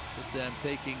just them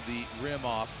taking the rim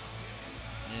off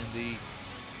and the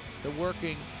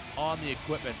working on the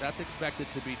equipment. That's expected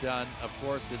to be done, of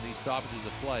course, in these stoppages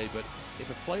of play, but if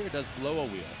a player does blow a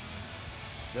wheel,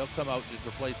 they'll come out and just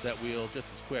replace that wheel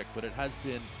just as quick. But it has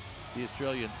been the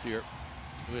Australians here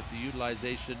with the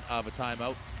utilization of a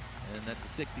timeout, and that's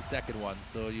a 60-second one.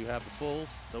 So you have the fulls,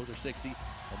 those are 60,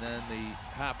 and then the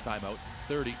half timeouts,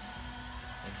 30.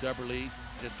 And Dubberly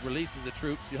just releases the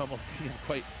troops. You almost see him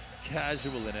quite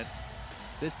casual in it.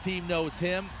 This team knows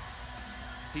him.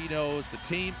 He knows the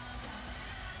team.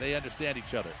 They understand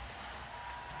each other.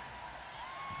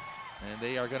 And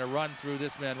they are going to run through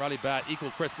this man, Ryley Batt,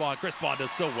 equal Chris Bond. Chris Bond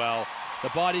does so well. The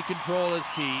body control is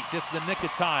key, just the nick of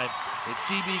time. If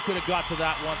GB could have got to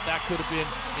that one, that could have been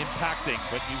impacting.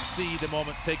 But you see the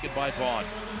moment taken by Bond.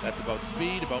 That's about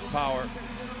speed, about power,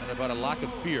 and about a lack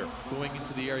of fear going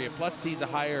into the area. Plus, he's a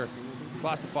higher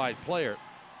classified player.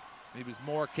 He was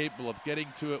more capable of getting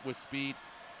to it with speed,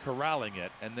 corralling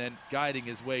it, and then guiding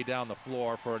his way down the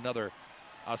floor for another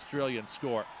Australian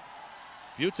score.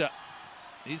 BHUTA,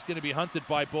 he's going to be hunted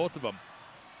by both of them.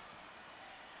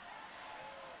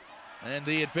 And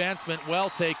the advancement well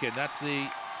taken. That's the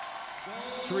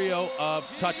trio of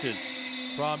touches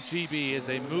from GB as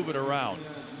they move it around.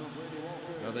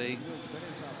 Now they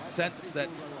sense that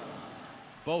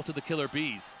both of the killer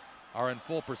bees are in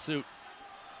full pursuit.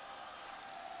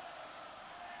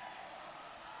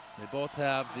 They both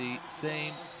have the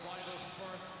same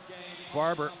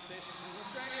Barber,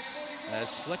 as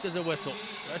slick as a whistle,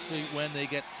 especially when they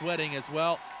get sweating as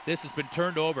well. This has been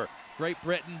turned over. Great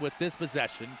Britain with this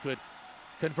possession could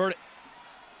convert it.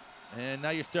 And now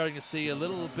you're starting to see a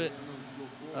little bit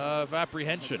of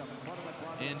apprehension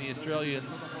in the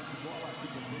Australians'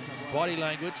 body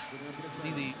language.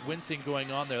 See the wincing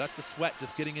going on there. That's the sweat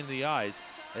just getting into the eyes.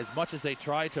 As much as they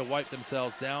try to wipe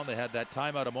themselves down, they had that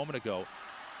timeout a moment ago.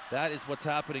 That is what's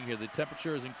happening here. The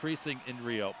temperature is increasing in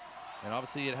Rio, and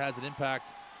obviously it has an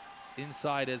impact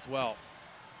inside as well.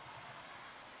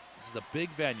 This is a big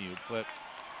venue, but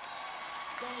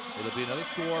it'll be another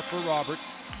score for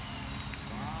Roberts.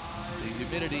 The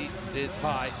humidity is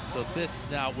high, so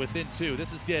this now within 2.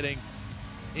 This is getting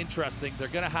interesting. They're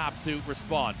going to have to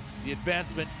respond. The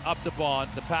advancement up to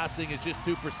Bond. The passing is just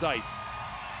too precise.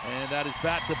 And that is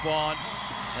back to Bond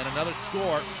and another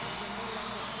score.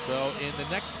 So in the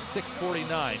next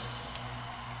 6:49,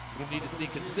 we need to see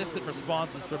consistent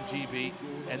responses from GB,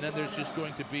 and then there's just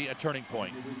going to be a turning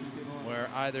point where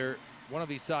either one of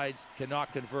these sides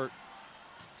cannot convert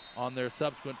on their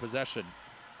subsequent possession.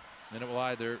 And it will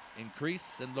either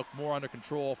increase and look more under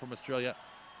control from Australia,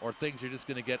 or things are just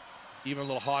going to get even a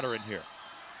little hotter in here.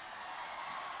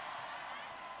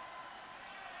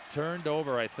 Turned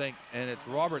over, I think, and it's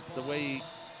Roberts the way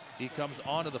he comes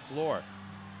onto the floor.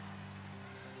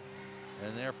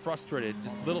 And they're frustrated,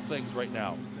 just little things right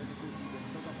now.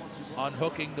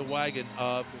 Unhooking the wagon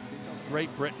of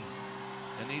Great Britain.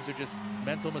 And these are just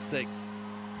mental mistakes.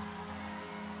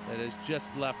 That has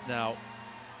just left now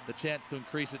the chance to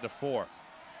increase it to 4.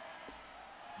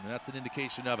 And that's an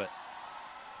indication of it.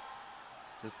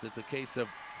 Just it's a case of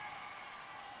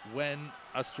when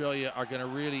Australia are going to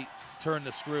really turn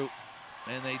the screw,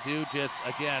 and they do just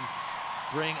again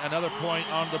bring another point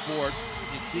on the board.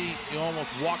 You see he almost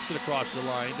walks it across the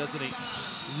line, doesn't he?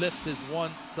 Lifts his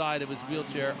one side of his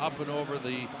wheelchair up and over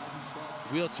the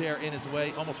wheelchair in his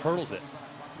way, almost hurdles it.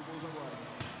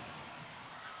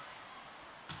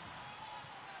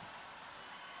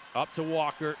 Up to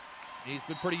Walker. He's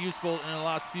been pretty useful in the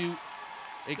last few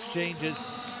exchanges.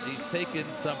 He's taken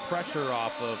some pressure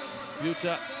off of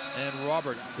BHUTA and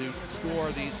Roberts to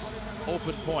score these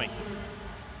open points.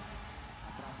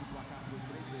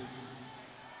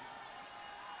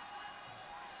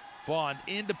 Bond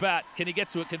into bat. Can he get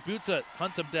to it? Can BHUTA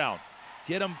hunt him down?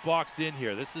 Get him boxed in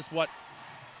here. This is what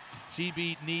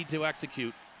GB need to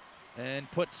execute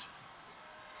and put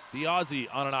the Aussie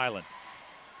on an island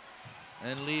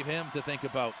and leave him to think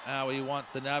about how he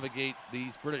wants to navigate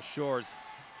these British shores.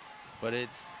 But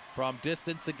it's from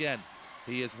distance again.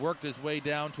 He has worked his way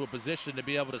down to a position to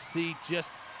be able to see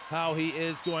just how he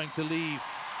is going to leave.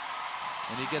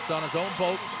 And he gets on his own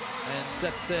boat and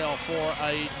sets sail for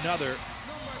another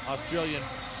Australian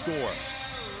score.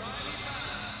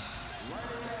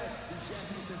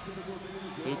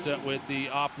 BHUTA with the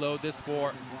offload. This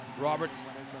for Roberts.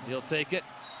 He'll take it.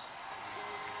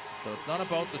 So it's not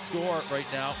about the score right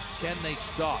now. Can they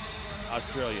stop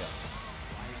Australia?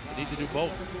 They need to do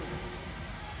both.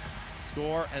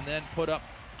 Score and then put up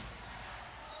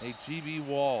a GB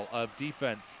wall of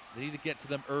defense. They need to get to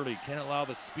them early. Can't allow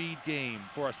the speed game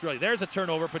for Australia. There's a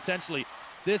turnover potentially.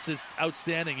 This is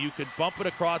outstanding. You can bump it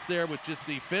across there with just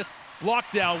the fist.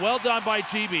 Blocked down. Well done by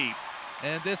GB.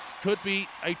 And this could be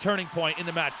a turning point in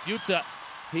the match. BHUTA,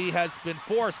 he has been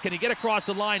forced. Can he get across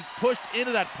the line? Pushed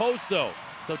into that post though.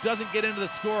 So doesn't get into the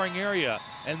scoring area,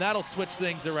 and that'll switch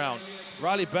things around.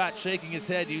 Ryley Batt shaking his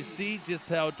head. You see just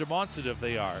how demonstrative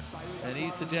they are. And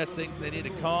he's suggesting they need to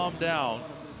calm down.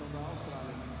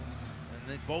 And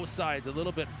then both sides a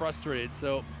little bit frustrated.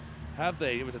 So have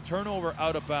they? It was a turnover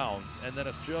out of bounds, and then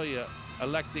Australia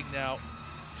electing now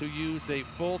to use a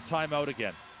full timeout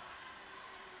again.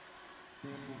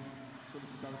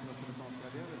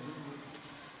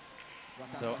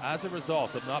 So as a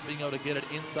result of not being able to get it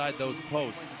inside those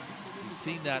posts, you've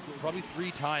seen that probably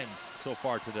 3 times so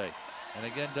far today. And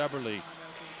again, Deberly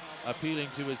appealing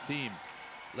to his team.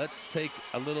 Let's take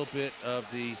a little bit of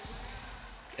the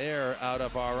air out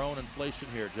of our own inflation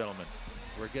here, gentlemen.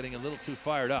 We're getting a little too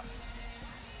fired up.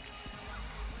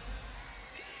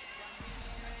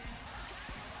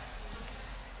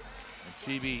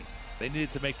 And GB, they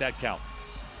needed to make that count.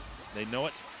 They know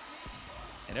it.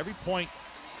 And every point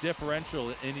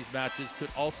differential in these matches could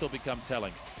also become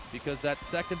telling, because that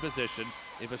second position,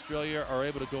 if Australia are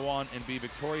able to go on and be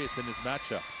victorious in this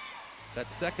matchup,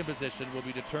 that second position will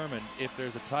be determined if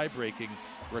there's a tie-breaking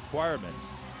requirement.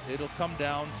 It'll come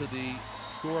down to the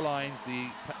score lines, the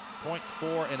points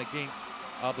for and against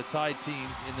of the tied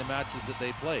teams in the matches that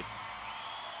they played.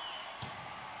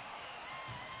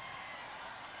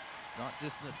 Not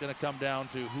just going to come down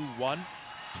to who won,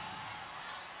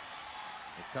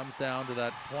 It comes down to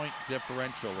that point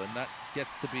differential, and that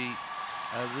gets to be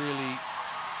a really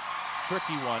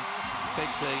tricky one.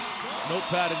 Takes a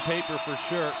notepad and paper for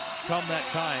sure come that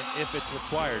time if it's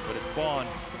required, but it's Bond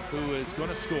who is going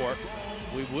to score.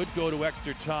 We would go to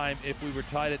extra time if we were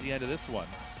tied at the end of this one.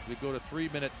 We'd go to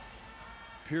 3-minute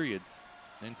periods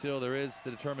until there is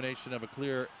the determination of a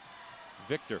clear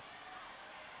victor.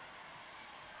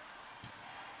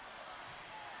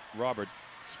 Roberts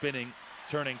spinning,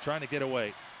 turning, trying to get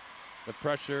away. The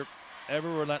pressure ever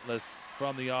relentless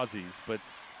from the Aussies, but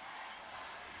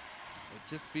they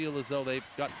just feel as though they've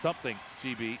got something,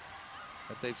 GB,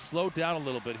 that they've slowed down a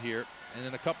little bit here, and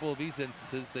in a couple of these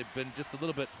instances they've been just a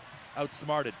little bit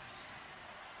outsmarted,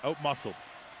 outmuscled.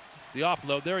 The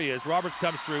offload, there he is. Roberts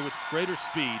comes through with greater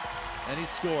speed, and he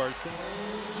scores.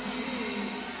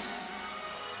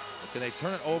 But can they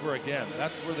turn it over again?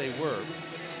 That's where they were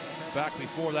back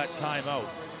before that timeout,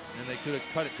 and they could have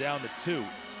cut it down to 2.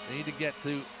 They need to get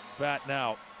to BATT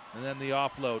now, and then the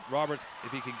offload. Roberts,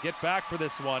 if he can get back for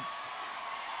this one,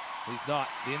 he's not.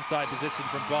 The inside position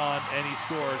from Bond, and he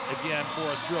scores again for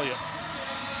Australia.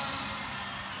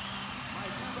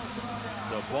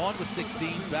 So Bond with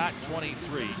 16, BATT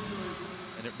 23.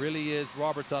 And it really is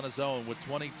Roberts on his own with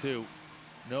 22.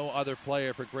 No other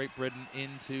player for Great Britain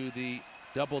into the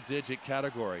double-digit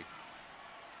category.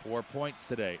 4 points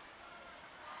today.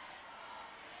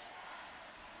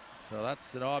 So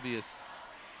that's an obvious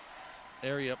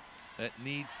area that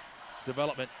needs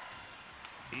development.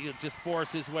 He'll just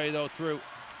force his way, though, through.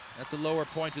 That's a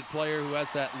lower-pointed player who has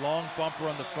that long bumper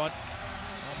on the front.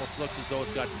 Almost looks as though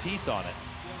it's got teeth on it.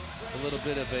 A little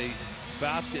bit of a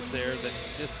basket there that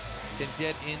just can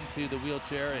get into the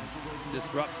wheelchair and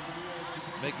disrupt,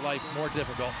 make life more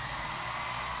difficult.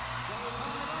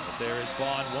 But there is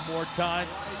Bond one more time.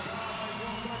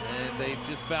 And they've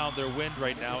just found their wind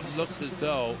right now. It looks as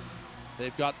though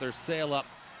they've got their sail up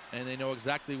and they know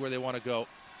exactly where they want to go.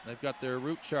 They've got their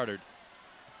route chartered.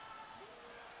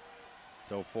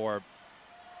 So for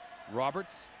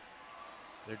Roberts,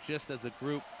 they're just as a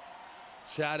group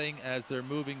chatting as they're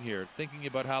moving here, thinking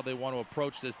about how they want to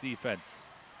approach this defense.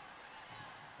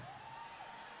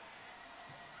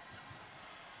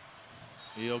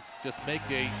 He'll just make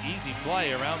an easy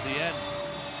play around the end.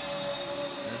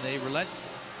 And they relent.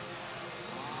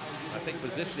 I think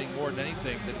positioning more than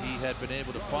anything that he had been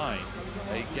able to find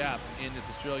a gap in this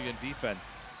Australian defense.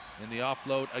 In the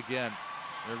offload again,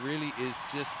 there really is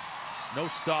just no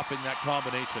stopping that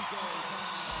combination.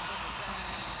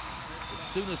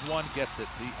 As soon as one gets it,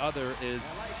 the other is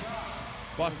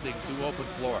busting to open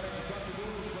floor.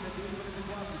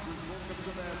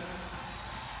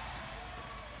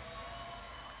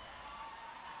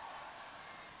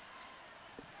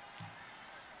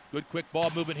 Good quick ball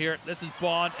movement here. This is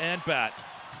Bond and BATT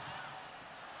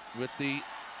with the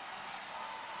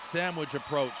sandwich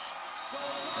approach.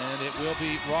 And it will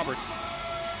be Roberts.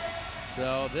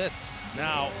 So this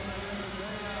now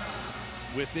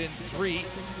within 3.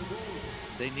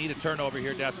 They need a turnover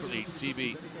here desperately.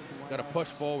 GB got to push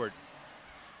forward.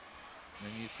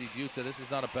 And you see BHUTA, this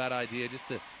is not a bad idea just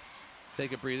to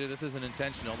take a breather. This isn't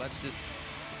intentional. That's just,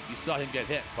 you saw him get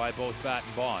hit by both BATT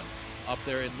and Bond up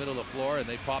there in the middle of the floor, and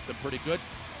they popped him pretty good.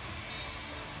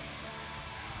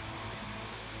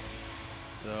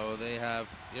 So they have,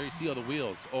 there you see all the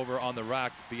wheels over on the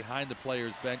rack behind the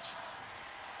player's bench.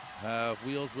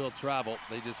 Wheels will travel.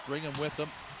 They just bring them with them.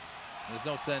 There's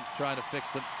no sense trying to fix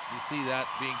them. You see that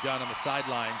being done on the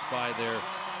sidelines by their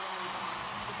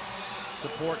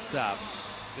support staff.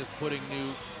 Just putting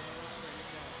new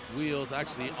wheels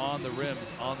actually on the rims,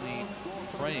 on the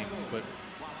frames, but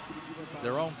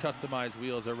their own customized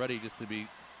wheels are ready just to be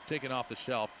taken off the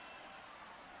shelf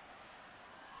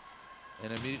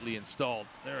and immediately installed.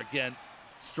 There again,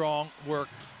 strong work.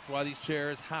 That's why these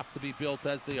chairs have to be built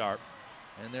as they are,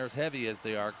 and they're as heavy as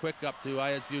they are. Quick up to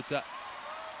Ayaz BHUTA.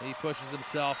 He pushes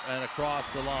himself and across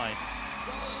the line.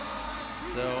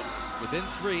 So within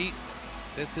 3,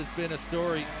 this has been a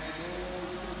story.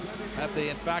 Have they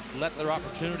in fact let their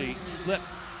opportunity slip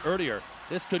earlier?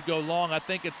 This could go long. I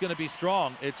think it's going to be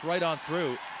strong. It's right on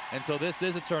through. And so this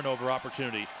is a turnover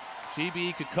opportunity.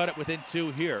 GB could cut it within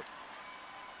 2 here.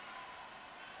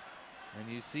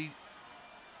 And you see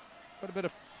quite a bit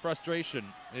of frustration.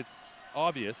 It's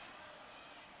obvious.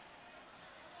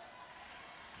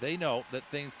 They know that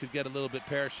things could get a little bit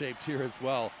pear-shaped here as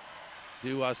well.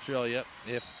 Do Australia,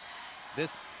 if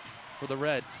this for the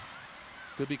red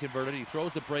could be converted. He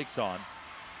throws the brakes on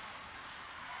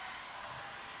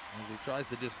as he tries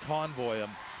to just convoy him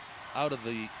out of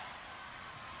the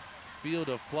field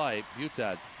of play.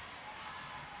 BHUTA's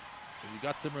He's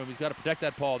got some room. He's got to protect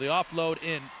that ball. The offload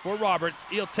in for Roberts.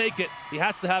 He'll take it. He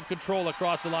has to have control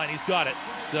across the line. He's got it.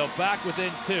 So back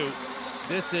within 2.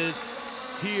 This is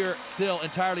here still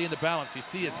entirely in the balance. You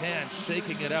see his hand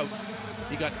shaking it out.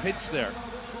 He got pinched there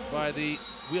by the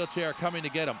wheelchair coming to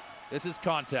get him. This is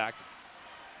contact.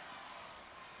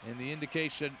 And the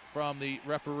indication from the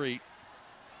referee.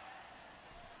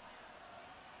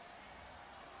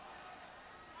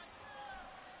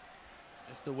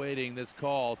 Just awaiting this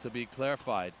call to be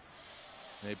clarified.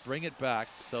 They bring it back,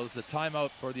 so it's the timeout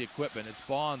for the equipment. It's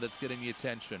Bond that's getting the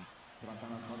attention.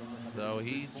 So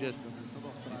he just,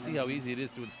 you see how easy it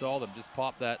is to install them. Just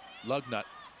pop that lug nut,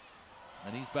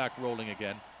 and he's back rolling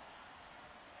again.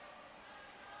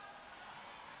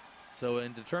 So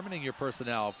in determining your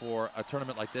personnel for a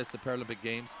tournament like this, the Paralympic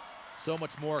Games, so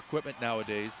much more equipment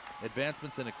nowadays,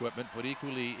 advancements in equipment, but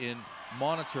equally in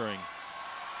monitoring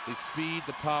the speed,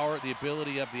 the power, the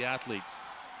ability of the athletes.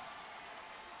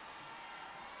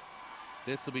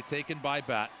 This will be taken by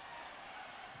BATT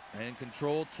and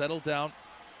controlled, settled down.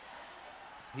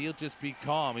 He'll just be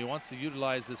calm. He wants to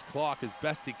utilize this clock as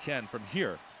best he can from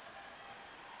here.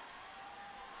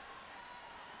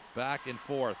 Back and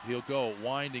forth, he'll go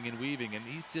winding and weaving, and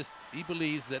he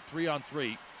believes that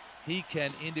 3-on-3, he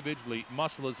can individually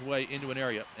muscle his way into an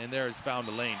area, and there is found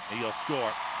a lane, and he'll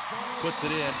score. Puts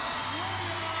it in,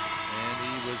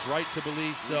 and he was right to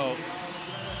believe so.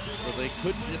 So they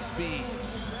could just be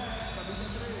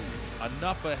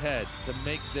enough ahead to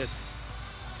make this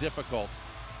difficult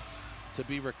to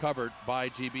be recovered by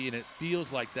GB, and it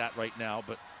feels like that right now,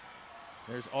 but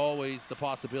there's always the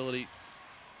possibility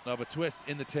of a twist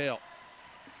in the tail.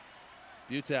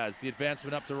 BHUTA, the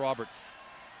advancement up to Roberts.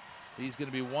 He's going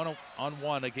to be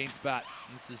one-on-one against BATT.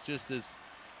 This is just as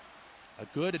a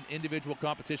good and individual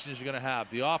competition as you're going to have.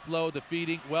 The offload, the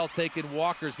feeding, well taken.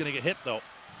 Walker's going to get hit though.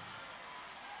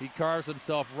 He carves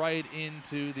himself right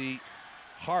into the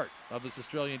heart of this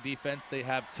Australian defense. They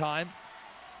have time,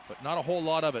 but not a whole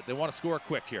lot of it. They want to score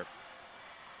quick here.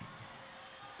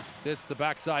 This, the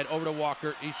backside over to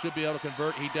Walker. He should be able to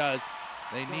convert. He does.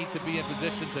 They need to be in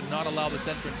position to not allow this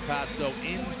entrance pass though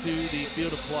into the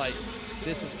field of play.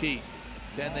 This is key.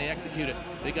 Can they execute it?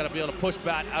 They got to be able to push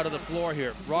BATT out of the floor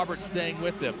here. Roberts staying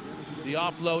with them. The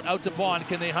offload out to Bond.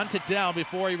 Can they hunt it down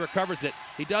before he recovers it?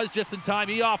 He does just in time.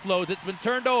 He offloads. It's been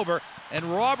turned over, and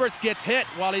Roberts gets hit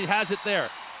while he has it there.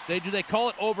 They call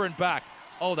it over and back.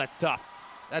 Oh, that's tough.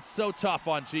 That's so tough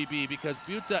on GB because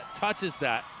BHUTA touches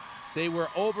that. They were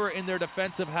over in their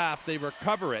defensive half. They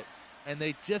recover it, and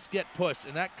they just get pushed,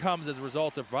 and that comes as a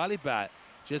result of Ryley BATT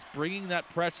just bringing that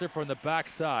pressure from the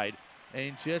backside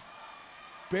and just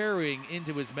burying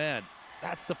into his man.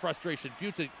 That's the frustration.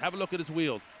 BHUTA, have a look at his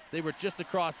wheels. They were just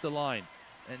across the line,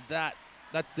 and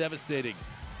that's devastating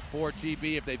for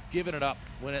GB if they've given it up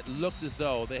when it looked as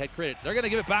though they had created. They're going to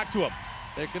give it back to him.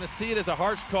 They're going to see it as a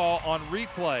harsh call on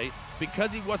replay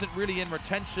because he wasn't really in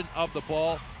retention of the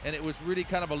ball, and it was really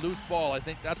kind of a loose ball. I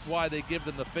think that's why they give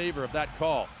them the favor of that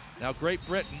call. Now Great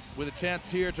Britain with a chance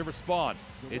here to respond.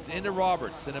 It's into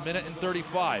Roberts in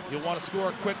 1:35. He'll want to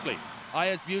score quickly.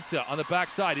 Ayaz BHUTA on the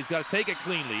backside. He's got to take it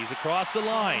cleanly. He's across the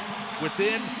line.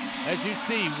 Within, as you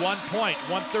see, 1 point,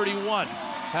 1:31.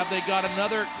 Have they got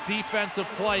another defensive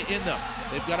play in them?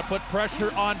 They've got to put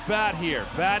pressure on BATT here.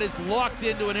 BATT is locked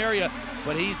into an area,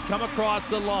 but he's come across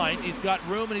the line. He's got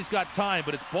room and he's got time,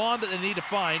 but it's Bond that they need to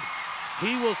find.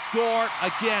 He will score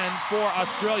again for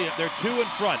Australia. They're 2 in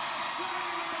front.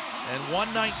 And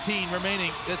 1:19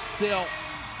 remaining. This still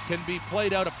can be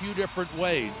played out a few different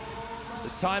ways. The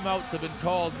timeouts have been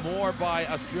called more by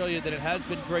Australia than it has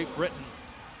been Great Britain.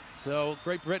 So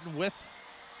Great Britain with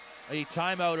a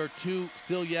timeout or two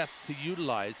still yet to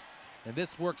utilize, and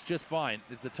this works just fine.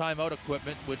 It's the timeout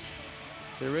equipment, which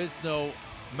there is no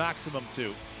maximum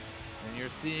to, and you're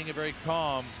seeing a very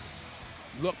calm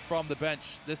look from the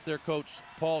bench. This their coach,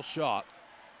 Paul Shaw,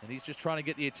 and he's just trying to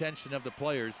get the attention of the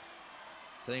players,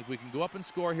 saying if we can go up and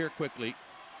score here quickly,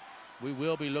 we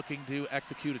will be looking to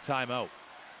execute a timeout.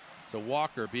 So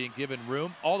Walker being given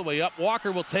room all the way up.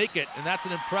 Walker will take it, and that's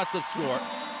an impressive score.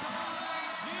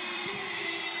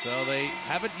 So they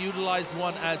haven't utilized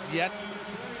one as yet.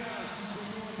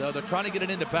 So they're trying to get it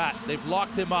into BATT. They've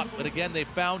locked him up, but again, they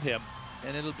found him.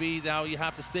 And it'll be now you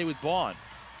have to stay with Bond.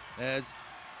 As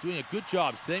doing a good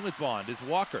job staying with Bond is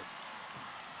Walker.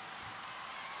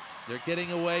 They're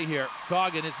getting away here.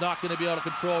 COGGAN is not going to be able to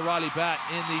control Ryley BATT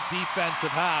in the defensive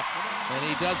half, and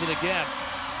he does it again.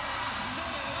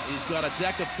 He's got a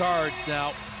deck of cards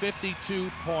now. 52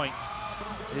 points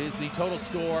is the total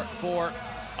score for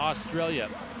Australia.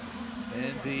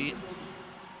 And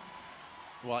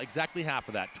well, exactly half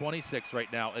of that, 26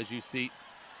 right now, as you see.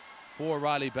 for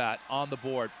Ryley BATT on the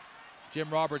board. Jim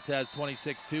Roberts has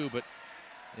 26 too, but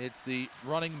it's the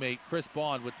running mate, Chris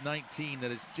Bond, with 19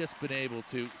 that has just been able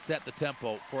to set the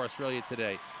tempo for Australia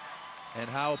today. And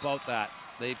how about that?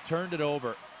 They've turned it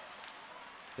over.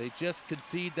 They just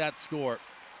concede that score.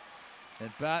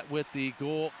 And BATT with the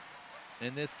goal,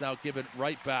 and this now given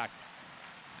right back.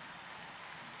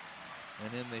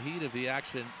 And in the heat of the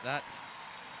action, that's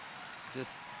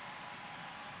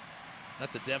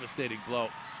a devastating blow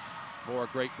for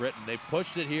Great Britain. They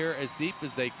pushed it here as deep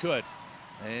as they could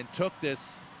and took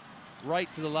this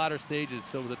right to the latter stages.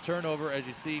 So the turnover, as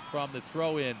you see, from the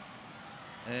throw in.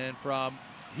 And from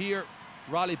here,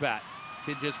 Ryley BATT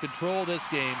can just control this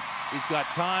game. He's got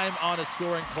time on a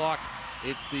scoring clock.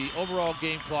 It's the overall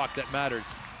game clock that matters.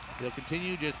 He'll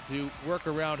continue just to work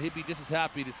around. He'd be just as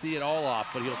happy to see it all off,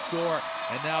 but he'll score,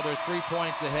 and now they're 3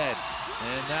 points ahead.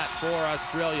 And that for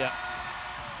Australia,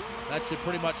 that should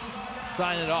pretty much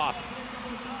sign it off.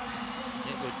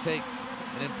 It would take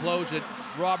an implosion.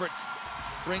 Roberts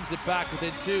brings it back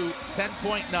within 2,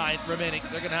 10.9 remaining.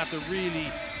 They're gonna have to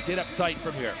really get up tight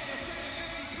from here.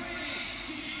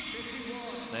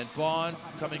 And Bond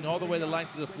coming all the way the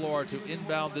length of the floor to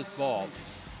inbound this ball.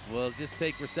 Will just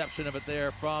take reception of it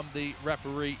there from the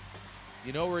referee.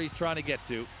 You know where he's trying to get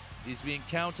to. He's being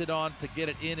counted on to get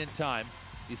it in time.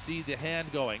 You see the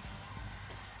hand going.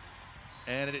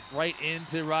 And it right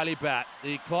into Ryley BATT.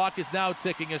 The clock is now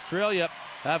ticking. Australia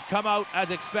have come out as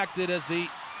expected as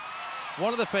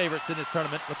one of the favorites in this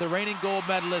tournament, with the reigning gold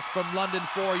medalist from London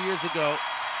 4 years ago.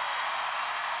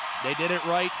 They did it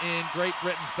right in Great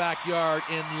Britain's backyard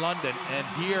in London, and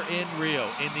here in Rio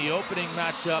in the opening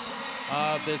matchup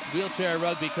of this wheelchair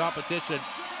rugby competition.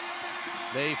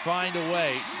 They find a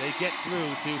way. They get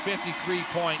through to 53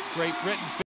 points. Great Britain